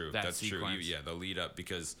 that's true. That's sequence. true. The lead up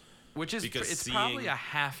because it's probably a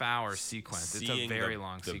half-hour sequence. It's a very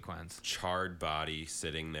long sequence. Charred body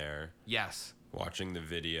sitting there. Yes. Watching the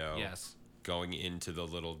video. Yes. Going into the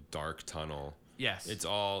little dark tunnel. Yes. It's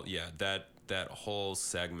all that whole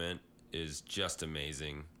segment is just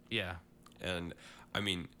amazing. Yeah. And I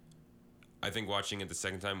mean, I think watching it the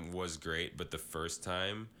second time was great, but the first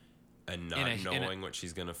time and not knowing what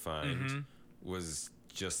she's gonna find was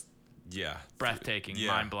just breathtaking,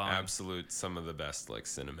 mind-blowing. Absolute, some of the best like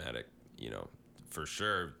cinematic, for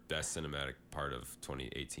sure best cinematic part of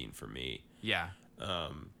 2018 for me. Yeah.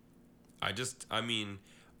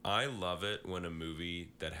 I love it when a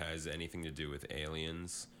movie that has anything to do with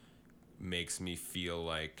aliens makes me feel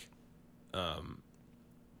like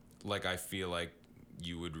I feel like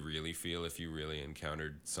you would really feel if you really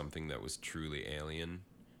encountered something that was truly alien.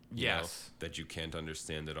 Yes. That you can't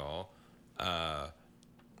understand at all.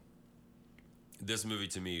 This movie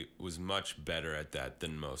to me was much better at that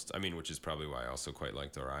than most. I mean, which is probably why I also quite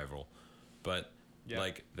liked Arrival. But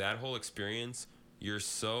like that whole experience, I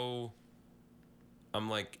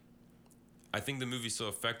think the movie's so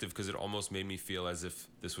effective because it almost made me feel as if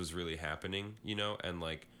this was really happening, and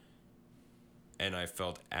like, and I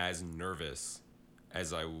felt as nervous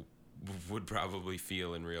as I would probably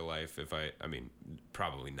feel in real life if I mean,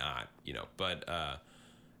 probably not, but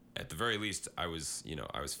at the very least, I was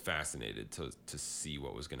fascinated to see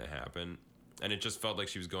what was going to happen, and it just felt like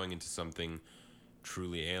she was going into something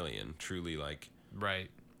truly alien, truly like Right.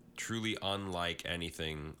 truly unlike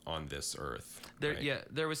anything on this earth. There, right? yeah,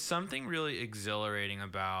 there was something really exhilarating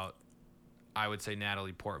about, I would say,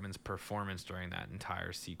 Natalie Portman's performance during that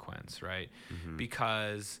entire sequence, right? Mm-hmm.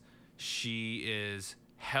 Because she is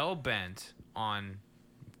hell bent on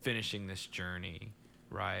finishing this journey,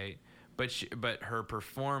 right? But her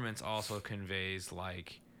performance also conveys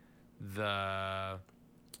like the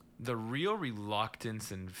real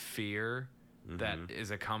reluctance and fear that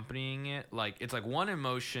is accompanying it. Like, it's like one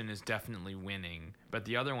emotion is definitely winning, but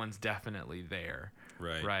the other one's definitely there.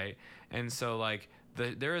 Right. And so like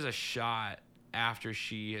there is a shot after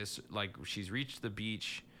she's reached the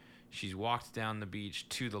beach, she's walked down the beach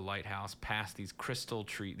to the lighthouse past these crystal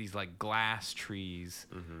trees, these like glass trees,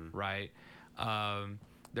 right?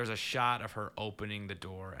 There's a shot of her opening the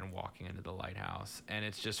door and walking into the lighthouse, and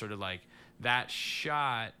it's just sort of like that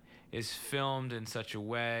shot is filmed in such a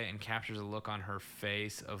way and captures a look on her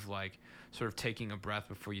face of like sort of taking a breath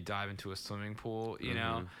before you dive into a swimming pool, you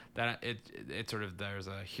know, that it sort of, there's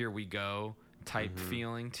a here we go type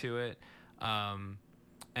feeling to it.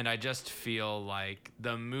 And I just feel like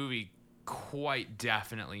the movie quite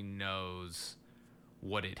definitely knows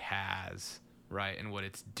what it has, right, and what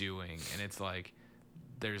it's doing. And it's like,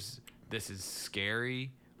 this is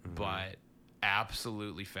scary, but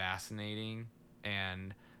absolutely fascinating.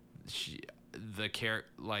 And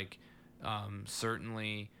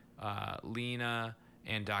certainly Lena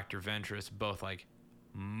and Dr. Ventress both like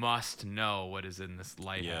must know what is in this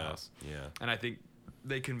lighthouse. Yeah. And I think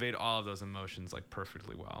they conveyed all of those emotions like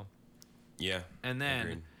perfectly well. Yeah. And then,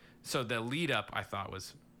 agreed. So the lead up I thought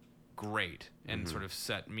was great and sort of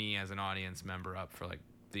set me as an audience member up for like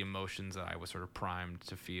the emotions that I was sort of primed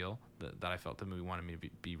to feel, that I felt the movie wanted me to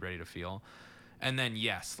be ready to feel. And then,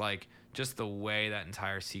 yes, like just the way that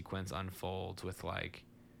entire sequence unfolds with like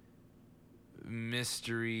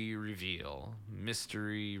mystery reveal,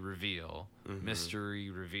 mystery reveal, mystery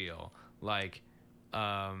reveal. Like,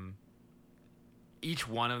 each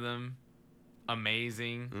one of them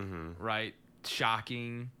amazing, right?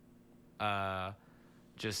 Shocking.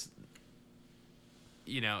 Just,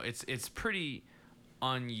 it's pretty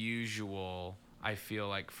unusual, I feel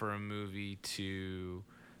like, for a movie to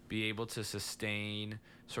be able to sustain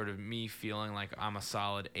sort of me feeling like I'm a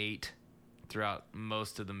solid 8 throughout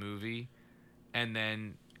most of the movie, and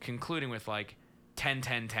then concluding with like 10,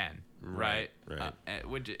 10, 10, right?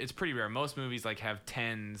 Which it's pretty rare. Most movies like have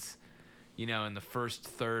 10s, in the first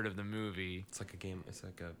third of the movie. It's like a game. It's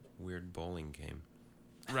like a weird bowling game.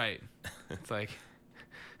 Right. It's like,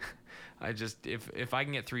 if I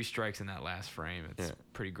can get 3 strikes in that last frame, it's a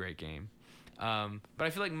pretty great game. But I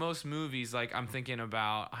feel like most movies, like I'm thinking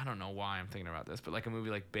about, I don't know why I'm thinking about this, but like a movie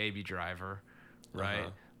like Baby Driver, right?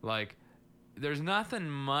 Like, there's nothing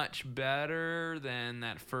much better than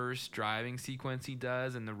that first driving sequence he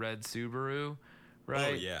does in the red Subaru,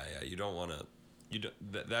 right? Oh yeah. You don't want to.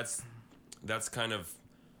 That's kind of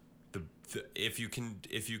the if you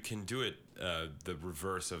can do it the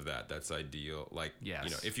reverse of that's ideal. Like,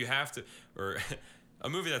 yes. If you have to, or a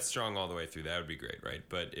movie that's strong all the way through, that would be great, right?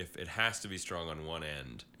 But if it has to be strong on one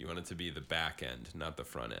end, you want it to be the back end, not the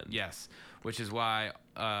front end. Yes, which is why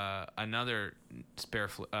another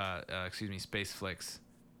Space Flicks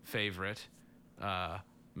favorite,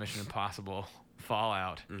 Mission Impossible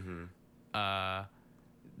Fallout,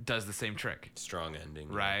 does the same trick. Strong ending.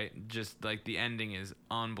 Right? Yeah. Just like the ending is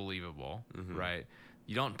unbelievable, right?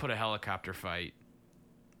 You don't put a helicopter fight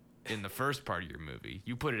in the first part of your movie.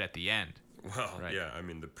 You put it at the end. Well, right? Yeah, I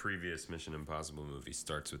mean, the previous Mission Impossible movie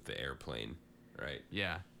starts with the airplane, right?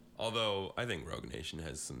 Yeah. Although I think Rogue Nation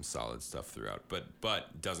has some solid stuff throughout,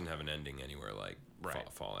 but doesn't have an ending anywhere like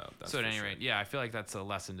Fallout. So at any rate, yeah, I feel like that's a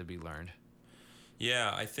lesson to be learned.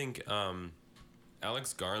 Yeah, I think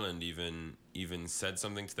Alex Garland even said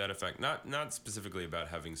something to that effect. Not specifically about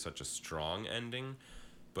having such a strong ending,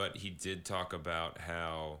 but he did talk about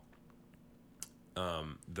how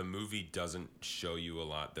the movie doesn't show you a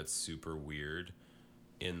lot that's super weird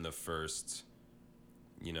in the first,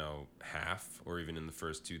 half, or even in the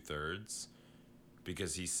first 2/3,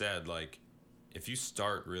 because he said, like, if you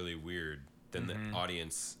start really weird, then the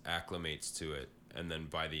audience acclimates to it, and then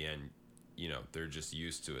by the end, they're just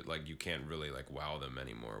used to it. Like, you can't really like wow them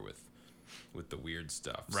anymore with the weird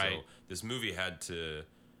stuff. Right. So this movie had to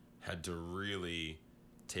really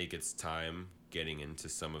take its time getting into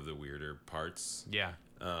some of the weirder parts. Yeah.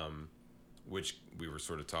 which we were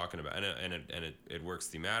sort of talking about, and it works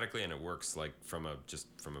thematically, and it works like from a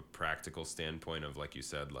practical standpoint of, like you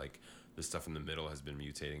said, like the stuff in the middle has been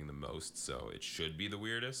mutating the most, so it should be the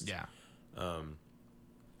weirdest. Yeah.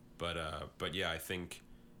 But yeah, I think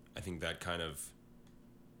that kind of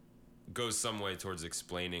goes some way towards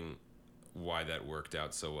explaining why that worked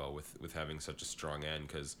out so well with having such a strong end,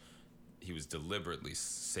 because he was deliberately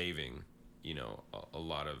saving, you know, a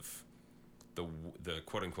lot of the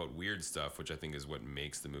quote unquote weird stuff, which I think is what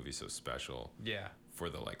makes the movie so special. Yeah. For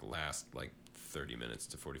the last 30 minutes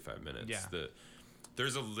to 45 minutes. Yeah.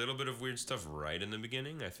 There's a little bit of weird stuff right in the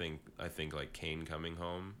beginning. I think like Kane coming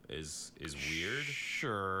home is weird.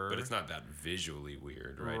 Sure. But it's not that visually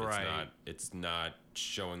weird, right? Right. It's not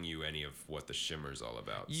showing you any of what the Shimmer's all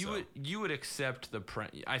about. You would accept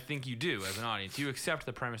I think you do as an audience. You accept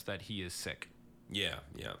the premise that he is sick. Yeah.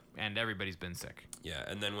 And everybody's been sick. Yeah,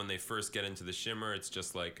 and then when they first get into the Shimmer, it's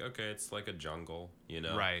just like, okay, it's like a jungle, you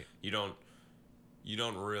know? Right. You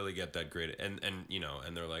don't really get that great, and you know,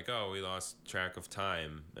 and they're like, oh, we lost track of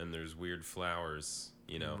time, and there's weird flowers,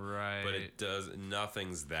 you know, right? But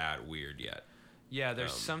nothing's that weird yet. Yeah,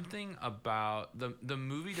 there's something about the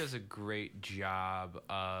movie does a great job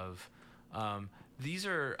of these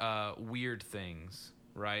are weird things,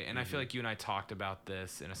 right? And I feel like you and I talked about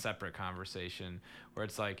this in a separate conversation where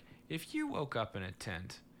it's like, if you woke up in a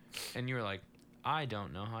tent and you were like, I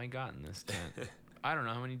don't know how I got in this tent. I don't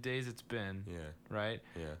know how many days it's been. Yeah. Right?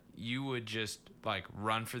 Yeah. You would just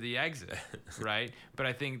run for the exit, right? But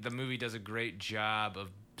I think the movie does a great job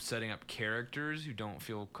of setting up characters who don't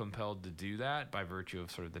feel compelled to do that by virtue of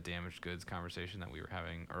sort of the damaged goods conversation that we were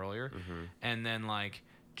having earlier. Mm-hmm. And then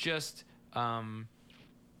just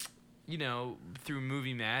you know, through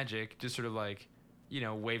movie magic, just sort of you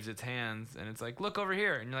know, waves its hands and it's like, look over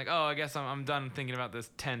here. And you're like, oh, I guess I'm done thinking about this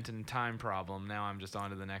tent and time problem. Now I'm just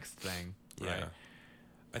on to the next thing. Right? Yeah.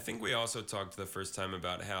 I think we also talked the first time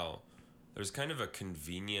about how there's kind of a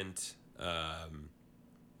convenient,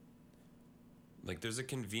 there's a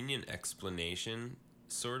convenient explanation,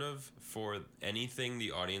 sort of, for anything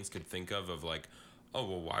the audience could think of like, oh,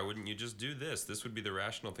 well, why wouldn't you just do this? This would be the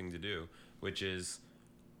rational thing to do, which is,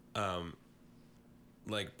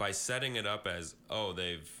 by setting it up as, oh,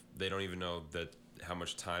 they don't even know that how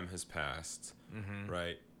much time has passed,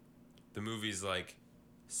 right? The movie's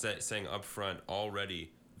saying up front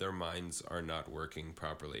already their minds are not working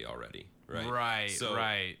properly already, right?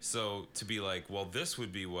 Right. So to be like, well, this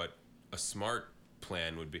would be what a smart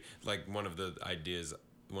plan would be. One of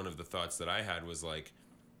the thoughts that I had was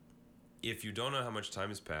if you don't know how much time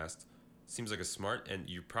has passed, seems like a smart, and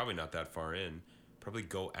you're probably not that far in, probably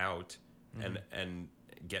go out and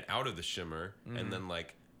get out of the Shimmer and then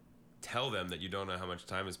tell them that you don't know how much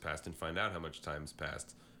time has passed and find out how much time has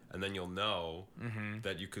passed. And then you'll know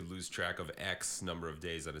that you could lose track of X number of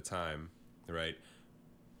days at a time, right?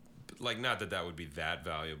 Not that would be that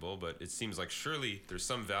valuable, but it seems like surely there's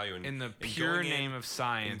some value in the pure name of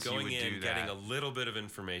science. Going you would in, do getting that. a little bit of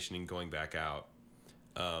information and going back out.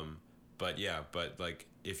 But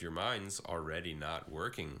if your mind's already not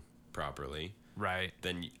working properly, right,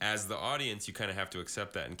 then as the audience, you kind of have to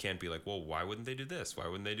accept that and can't be like, well, why wouldn't they do this? Why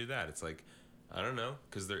wouldn't they do that? It's like, I don't know,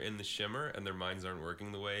 because they're in the Shimmer and their minds aren't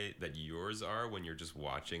working the way that yours are when you're just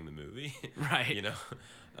watching the movie. Right. You know?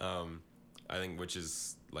 I think, which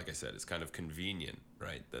is, like I said, it's kind of convenient,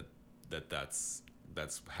 right? That's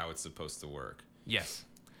how it's supposed to work. Yes.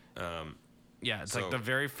 Yeah, it's the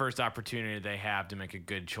very first opportunity they have to make a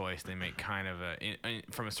good choice, they make kind of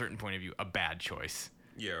from a certain point of view, a bad choice.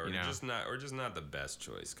 Yeah, or just not the best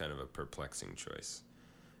choice, kind of a perplexing choice.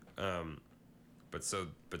 But so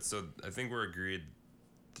I think we're agreed.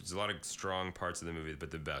 There's a lot of strong parts of the movie,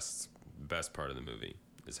 but the best part of the movie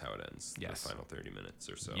is how it ends. Yes. The final 30 minutes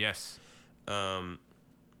or so. Yes.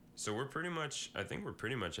 So we're pretty much at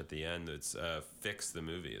the end. It's fix the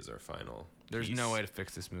movie is our final. There's piece. no way to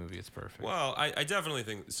fix this movie. It's perfect. Well, I definitely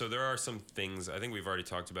think so. There are some things. I think we've already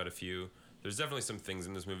talked about a few. There's definitely some things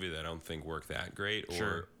in this movie that I don't think work that great,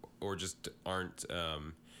 or just aren't.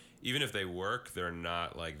 Even if they work, they're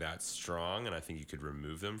not that strong, and I think you could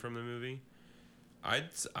remove them from the movie. I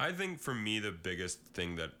think for me the biggest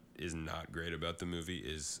thing that is not great about the movie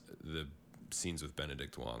is the scenes with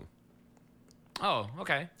Benedict Wong. Oh,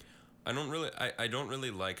 okay. I don't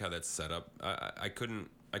really like how that's set up. I couldn't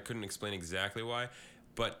explain exactly why,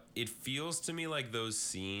 but it feels to me like those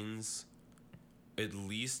scenes, at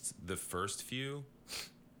least the first few,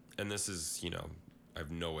 and this is, I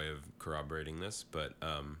have no way of corroborating this, but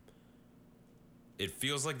it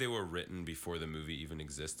feels like they were written before the movie even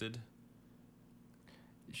existed.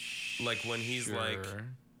 When he's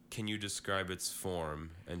can you describe its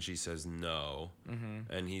form? And she says no.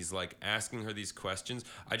 Mm-hmm. And he's like asking her these questions.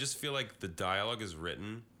 I just feel like the dialogue is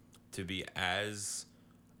written to be as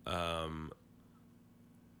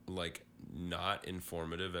like not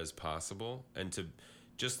informative as possible, and to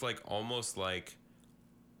just like almost like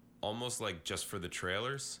just for the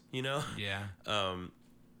trailers, you know? Yeah.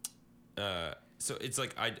 So it's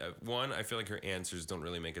like I feel like her answers don't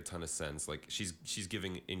really make a ton of sense. Like she's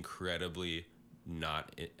giving incredibly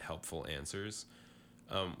not helpful answers.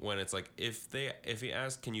 When it's like if he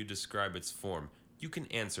asks, can you describe its form? You can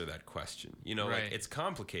answer that question. You know, Right. like it's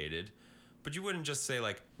complicated, but you wouldn't just say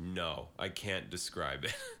like, no, I can't describe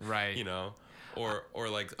it. Right. You know, or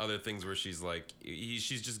like other things where she's like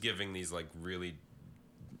she's just giving these like really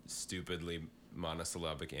stupidly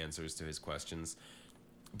monosyllabic answers to his questions.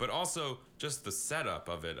 But also just the setup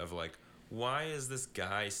of it, of like, why is this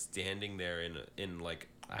guy standing there in like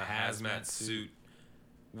a hazmat suit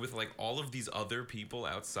with like all of these other people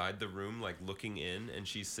outside the room, like looking in, and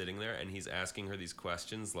she's sitting there and he's asking her these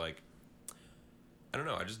questions? Like, I don't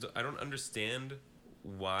know. I don't understand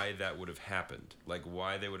why that would have happened. Like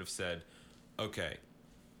why they would have said, okay,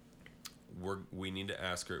 we need to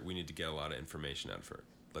ask her. We need to get a lot of information out of her.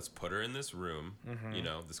 Let's put her in this room, you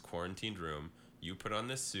know, this quarantined room. You put on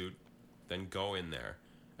this suit, then go in there,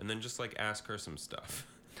 and then just like ask her some stuff.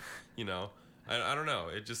 You know, I don't know.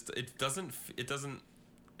 It doesn't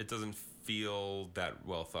feel that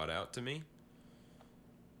well thought out to me.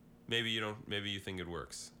 Maybe you don't. Maybe you think it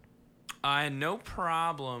works. I had no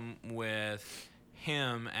problem with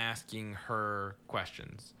him asking her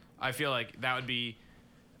questions. I feel like that would be.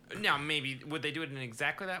 Now, maybe would they do it in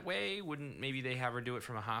exactly that way? Wouldn't maybe they have her do it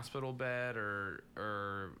from a hospital bed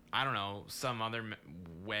or I don't know, some other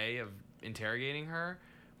way of interrogating her?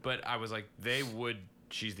 But I was like, they would.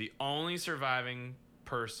 She's the only surviving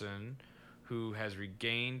person who has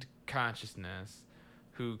regained consciousness,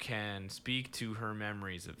 who can speak to her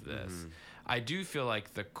memories of this. Mm-hmm. I do feel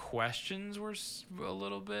like the questions were a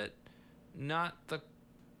little bit not the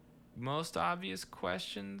most obvious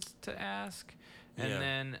questions to ask. And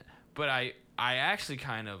then, but I actually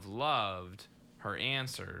kind of loved her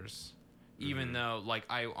answers, even though, like,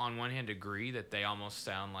 I on one hand agree that they almost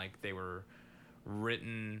sound like they were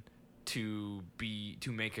written to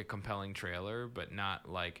make a compelling trailer, but not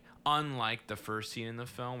like, unlike the first scene in the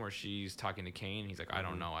film where she's talking to Kane, he's like, I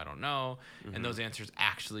don't know, and those answers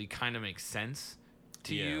actually kind of make sense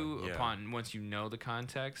to you upon once you know the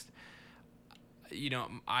context. You know,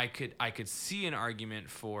 I could see an argument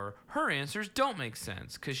for her answers don't make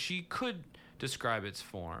sense because she could describe its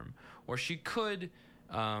form, or she could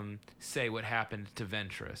say what happened to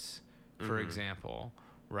Ventress, for example,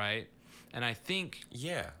 right? And I think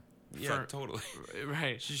totally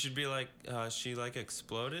right. She should be like, she like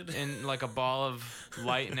exploded in like a ball of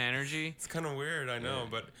light and energy. It's kind of weird, I know,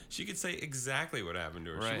 but she could say exactly what happened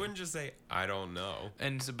to her. Right. She wouldn't just say, I don't know.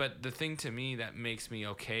 And so, but the thing to me that makes me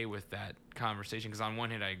okay with that conversation, because on one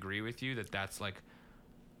hand I agree with you that that's like,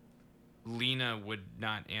 Lena would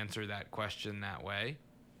not answer that question that way.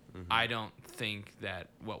 Mm-hmm. I don't think that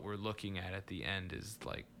what we're looking at the end is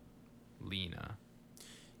like Lena.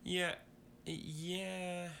 Yeah.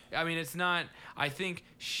 I mean, it's not. I think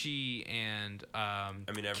she and I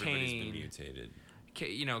mean, everybody's Kane, been mutated.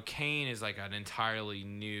 You know, Kane is like an entirely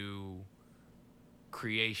new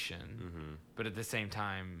creation, but at the same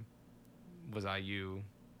time, was I you?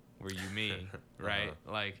 Were you me? Right?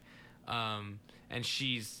 Like, and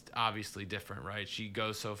she's obviously different, right? She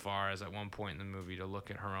goes so far as at one point in the movie to look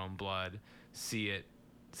at her own blood, see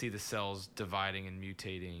the cells dividing and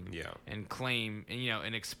mutating, and claim, and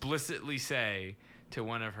and explicitly say to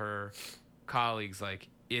one of her colleagues, like,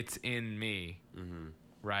 it's in me,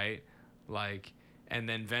 right? Like, and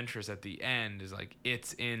then Ventress at the end is like,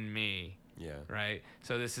 it's in me, right?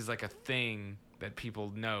 So this is like a thing that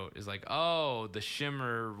people note is like, oh, the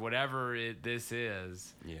shimmer, whatever this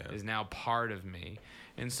is now part of me.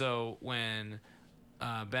 And so when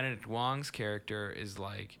Benedict Wong's character is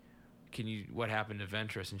like, what happened to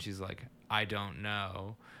Ventress? And she's like, I don't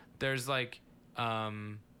know. There's like,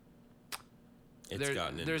 gotten into her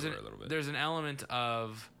a little bit. There's an element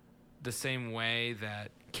of the same way that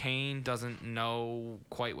Kane doesn't know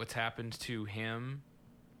quite what's happened to him,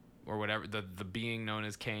 or whatever, the being known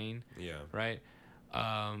as Kane. Yeah. Right?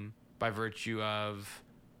 By virtue of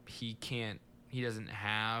he doesn't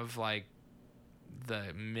have like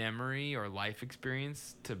the memory or life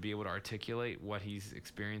experience to be able to articulate what he's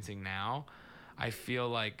experiencing now. I feel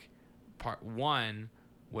like part one,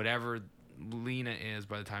 whatever Lena is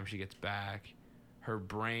by the time she gets back, her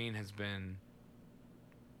brain has been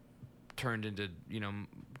turned into,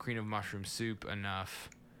 cream of mushroom soup enough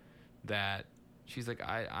that she's like,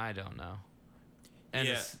 I don't know. And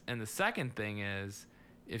Yeah. and the second thing is,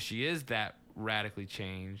 if she is that radically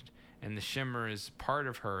changed and the shimmer is part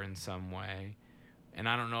of her in some way, and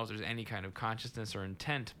I don't know if there's any kind of consciousness or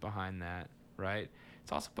intent behind that, right?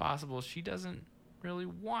 It's also possible she doesn't really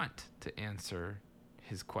want to answer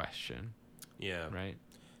his question, Yeah. right?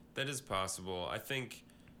 That is possible. I think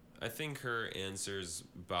her answers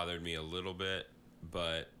bothered me a little bit,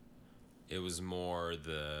 but it was more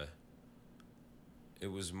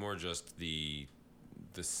just the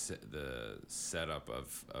setup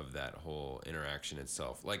of that whole interaction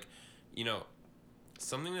itself. Like, you know,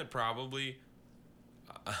 something that probably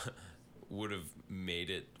would have made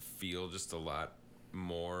it feel just a lot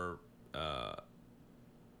more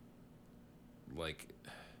like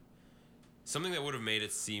something that would have made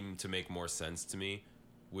it seem to make more sense to me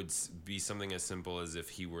would be something as simple as if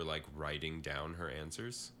he were like writing down her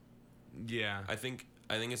answers. Yeah. I think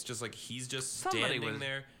it's just like he's just Somebody standing was-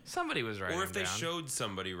 there. Somebody was writing Or if they down. showed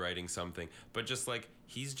somebody writing something, but just like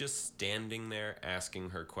he's just standing there asking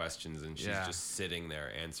her questions and she's Yeah. just sitting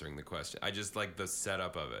there answering the question. I just like the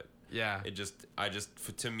setup of it. Yeah.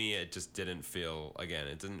 To me, it just didn't feel, again,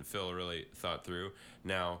 it didn't feel really thought through.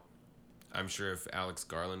 Now, I'm sure if Alex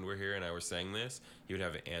Garland were here and I were saying this, he would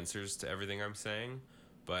have answers to everything I'm saying.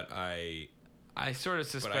 But I sort of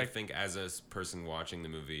suspect. But I think as a person watching the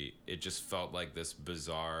movie, it just felt like this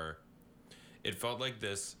bizarre. It felt like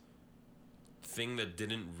this thing that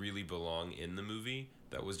didn't really belong in the movie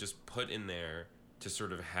that was just put in there to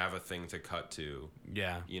sort of have a thing to cut to,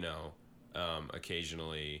 yeah. you know,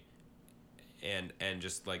 occasionally, and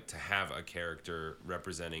just like to have a character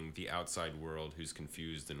representing the outside world who's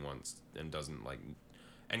confused and wants and doesn't like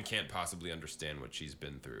and can't possibly understand what she's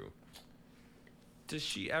been through. Does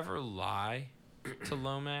she ever lie to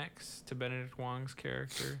Lomax, to Benedict Wong's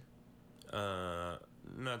character?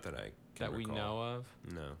 Not that I can That we recall. know of?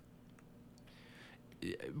 No.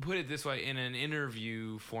 Put it this way, in an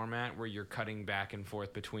interview format where you're cutting back and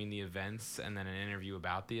forth between the events and then an interview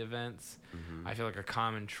about the events, I feel like a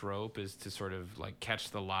common trope is to sort of like catch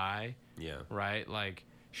the lie, Yeah. right? Like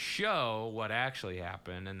show what actually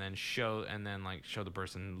happened and then show the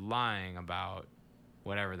person lying about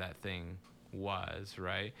whatever that thing was,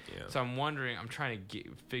 right? Yeah. So I'm trying to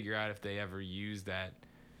figure out if they ever use that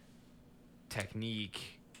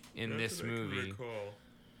technique in this movie.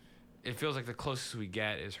 It feels like the closest we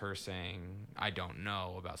get is her saying, I don't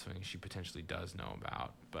know about something she potentially does know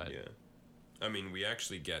about. But Yeah. I mean, we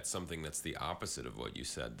actually get something that's the opposite of what you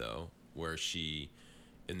said, though, where she,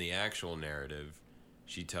 in the actual narrative,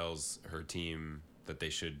 she tells her team that they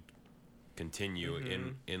should continue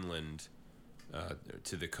inland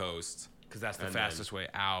to the coast. because that's the And fastest way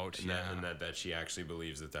out. And, Yeah. that she actually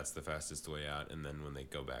believes that that's the fastest way out. And then when they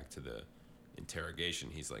go back to the interrogation,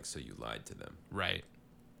 he's like, so you lied to them. Right.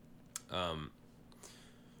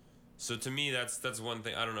 So to me, that's one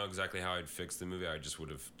thing. I don't know exactly how I'd fix the movie. I just would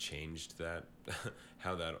have changed that,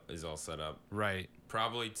 how that is all set up. Right.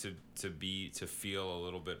 Probably to feel a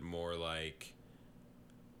little bit more like.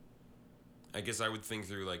 I guess I would think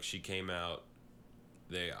through like she came out.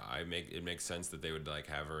 It makes sense that they would like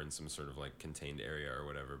have her in some sort of like contained area or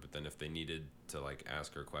whatever. But then if they needed to like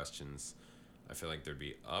ask her questions, I feel like there'd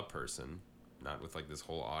be a person, not with like this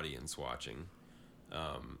whole audience watching.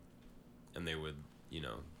 And they would,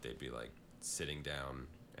 they'd be like sitting down,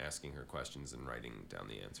 asking her questions and writing down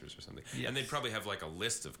the answers or something. Yes. And they'd probably have like a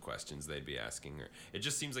list of questions they'd be asking her. It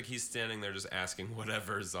just seems like he's standing there just asking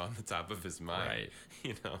whatever's on the top of his mind.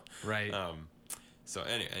 Right. Right. So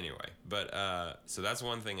anyway, but so that's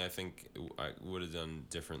one thing I think I would have done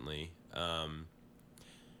differently.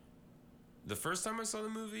 The first time I saw the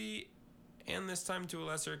movie, and this time to a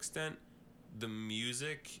lesser extent, the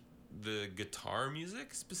music. The guitar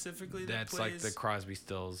music specifically That's that like plays, the Crosby,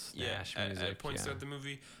 Stills, Nash music. at points throughout the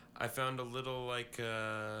movie, I found a little like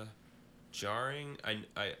jarring.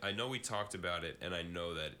 I know we talked about it, and I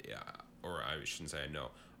know that, or I shouldn't say I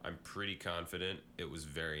know. I'm pretty confident it was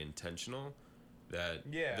very intentional. That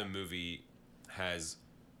the movie has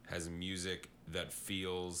music that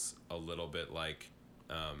feels a little bit like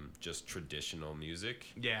just traditional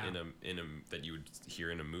music. Yeah. In a that you would hear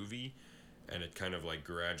in a movie. And it kind of like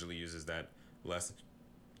gradually uses that less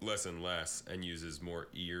and less, and uses more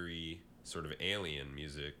eerie sort of alien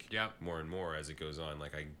music. Yep. More and more as it goes on.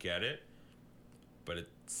 Like I get it, but it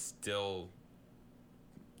still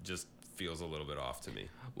just feels a little bit off to me.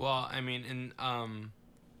 Well, I mean, and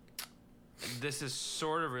this is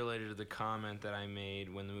sort of related to the comment that I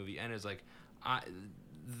made when the movie ended. Like,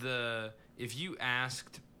 if you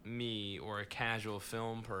asked me or a casual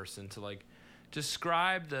film person to like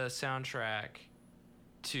describe the soundtrack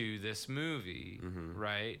to this movie, Mm-hmm.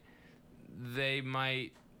 right? They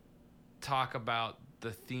might talk about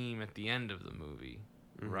the theme at the end of the movie,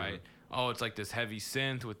 Mm-hmm. right? Oh, it's like this heavy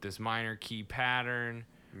synth with this minor key pattern,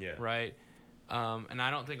 Yeah. right? And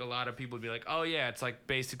I don't think a lot of people would be like, oh yeah, it's like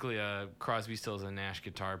basically a Crosby, Stills and Nash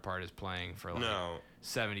guitar part is playing for like No.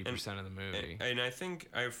 70% of the movie. And I think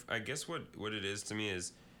I guess what it is to me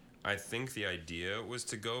is, I think the idea was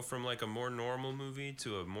to go from like a more normal movie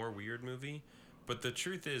to a more weird movie, but the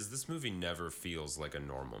truth is this movie never feels like a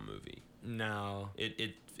normal movie. No.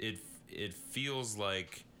 It feels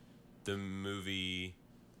like the movie.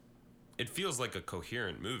 It feels like a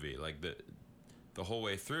coherent movie. Like the whole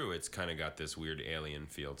way through, it's kind of got this weird alien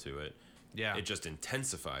feel to it. Yeah. It just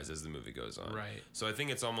intensifies as the movie goes on. Right. So I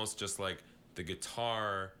think it's almost just like the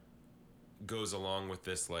guitar goes along with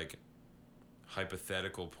this like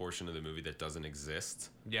hypothetical portion of the movie that doesn't exist.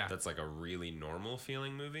 Yeah. That's like a really normal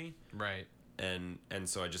feeling movie. Right. And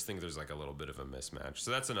so I just think there's like a little bit of a mismatch.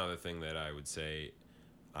 So that's another thing that I would say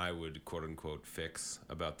I would quote unquote fix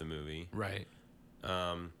about the movie. Right.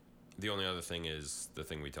 The only other thing is the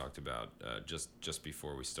thing we talked about just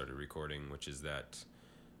before we started recording, which is that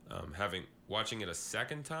watching it a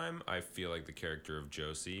second time, I feel like the character of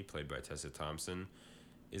Josie, played by Tessa Thompson,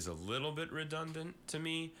 is a little bit redundant to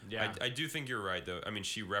me. Yeah. I do think you're right, though. I mean,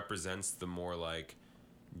 she represents the more like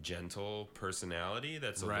gentle personality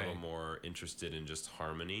that's a Right. little more interested in just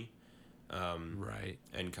harmony. Right.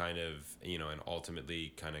 And kind of, and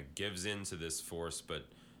ultimately kind of gives in to this force, but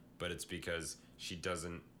it's because she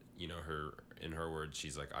doesn't, in her words,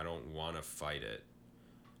 she's like, I don't want to fight it.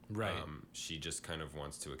 Right. She just kind of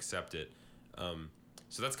wants to accept it.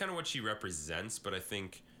 So that's kind of what she represents, but I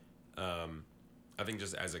think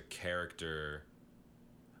just as a character,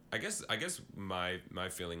 I guess my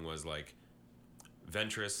feeling was like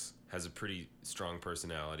Ventress has a pretty strong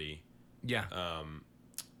personality. Yeah.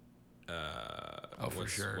 For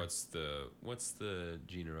What's, sure. What's the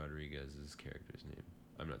Gina Rodriguez's character's name?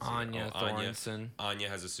 I'm not saying Anya Thornton. Anya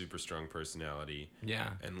has a super strong personality. Yeah.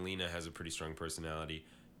 And Lena has a pretty strong personality.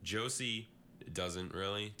 Josie doesn't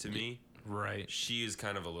really, to me. Right. She is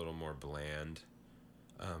kind of a little more bland.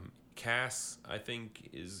 Cass, I think,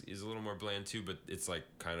 is a little more bland too, but it's like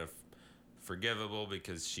kind of forgivable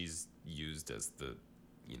because she's used as the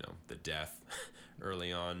death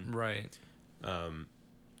early on. Right.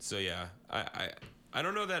 So yeah, I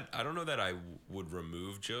don't know that I would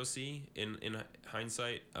remove Josie in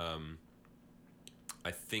hindsight.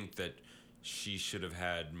 I think that she should have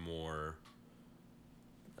had more,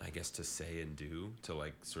 I guess, to say and do to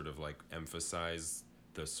like sort of like emphasize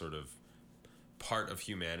the sort of part of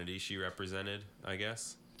humanity she represented, I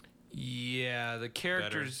guess. Yeah, the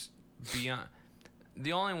characters beyond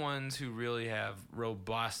the only ones who really have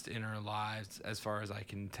robust inner lives, as far as I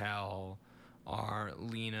can tell, are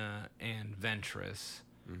Lena and Ventress.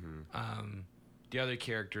 Mm-hmm. The other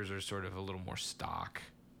characters are sort of a little more stock,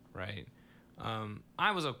 right?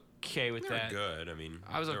 I was okay with that. Good. I mean,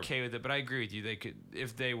 I was okay with it, but I agree with you. They could,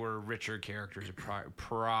 if they were richer characters, it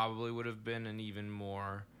probably would have been an even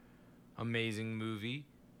more amazing movie.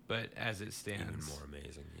 But as it stands, even more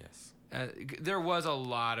amazing. Yes. there was a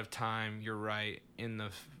lot of time. You're right, in the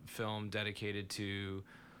film dedicated to,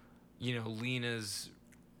 Lena's,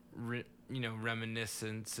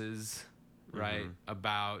 reminiscences, right,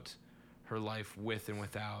 about her life with and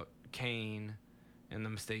without Kane, and the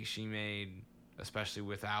mistakes she made, especially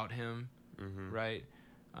without him, right?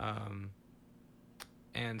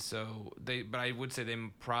 And so but I would say they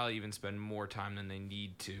probably even spend more time than they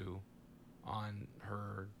need to on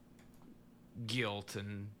her guilt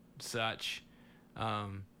and such.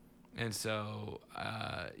 And so,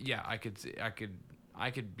 yeah, I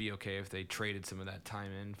could be okay if they traded some of that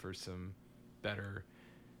time in for some better,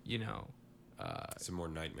 Some more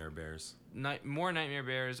Nightmare Bears. more Nightmare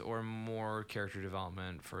Bears or more character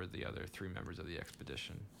development for the other three members of the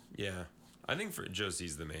expedition. Yeah. I think for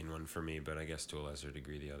Josie's the main one for me, but I guess to a lesser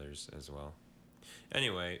degree the others as well.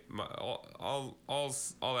 Anyway, all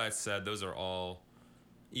that said, those are all,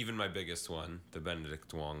 even my biggest one, the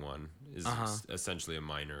Benedict Wong one, is essentially a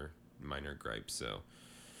minor gripe. So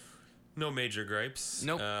no major gripes.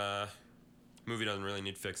 Nope. Movie doesn't really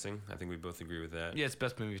need fixing. I think we both agree with that. Yeah, it's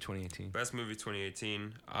best movie of 2018. Best movie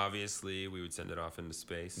 2018. Obviously, we would send it off into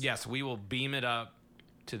space. Yes, we will beam it up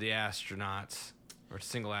to the astronauts, or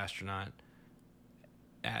single astronaut,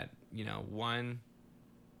 at 1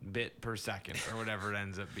 bit per second or whatever it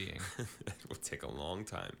ends up being. It will take a long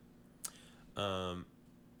time. All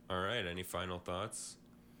right. Any final thoughts?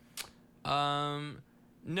 No,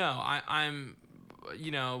 I'm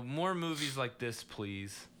more movies like this,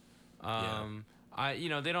 please. Yeah.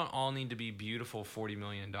 They don't all need to be beautiful $40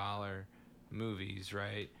 million movies,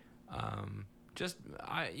 right? I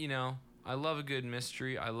love a good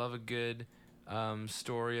mystery. I love a good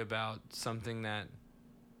story about something that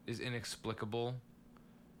is inexplicable.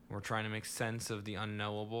 We're trying to make sense of the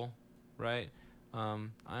unknowable, right?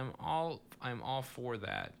 I'm all for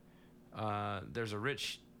that. There's a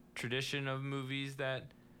rich tradition of movies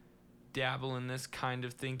that dabble in this kind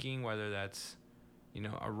of thinking, whether that's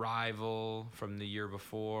Arrival from the year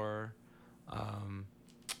before,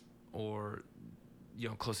 or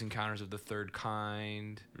Close Encounters of the Third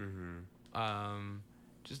Kind.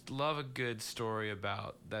 Just love a good story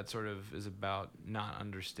about that sort of is about not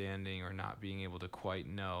understanding or not being able to quite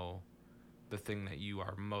know the thing that you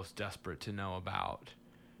are most desperate to know about.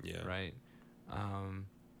 Yeah. Right.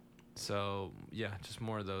 So yeah, just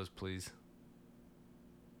more of those, please.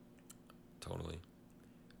 Totally.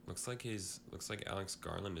 Looks like Alex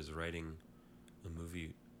Garland is writing a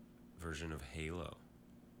movie version of Halo.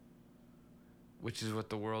 Which is what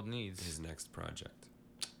the world needs. His next project.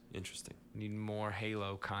 Interesting. Need more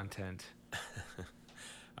Halo content.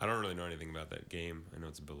 I don't really know anything about that game. I know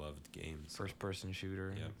it's a beloved game. So. First-person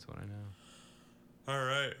shooter. Yeah. That's what I know. All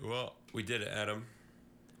right. Well, we did it, Adam.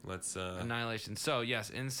 Let's... Annihilation. So, yes,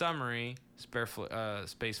 in summary,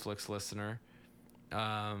 Spaceflix listener,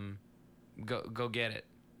 go get it.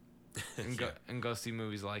 And go see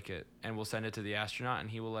movies like it. And we'll send it to the astronaut, and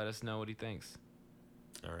he will let us know what he thinks.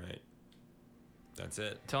 All right. That's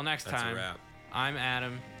it. Till next time. That's a wrap. I'm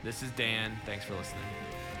Adam. This is Dan. Thanks for listening.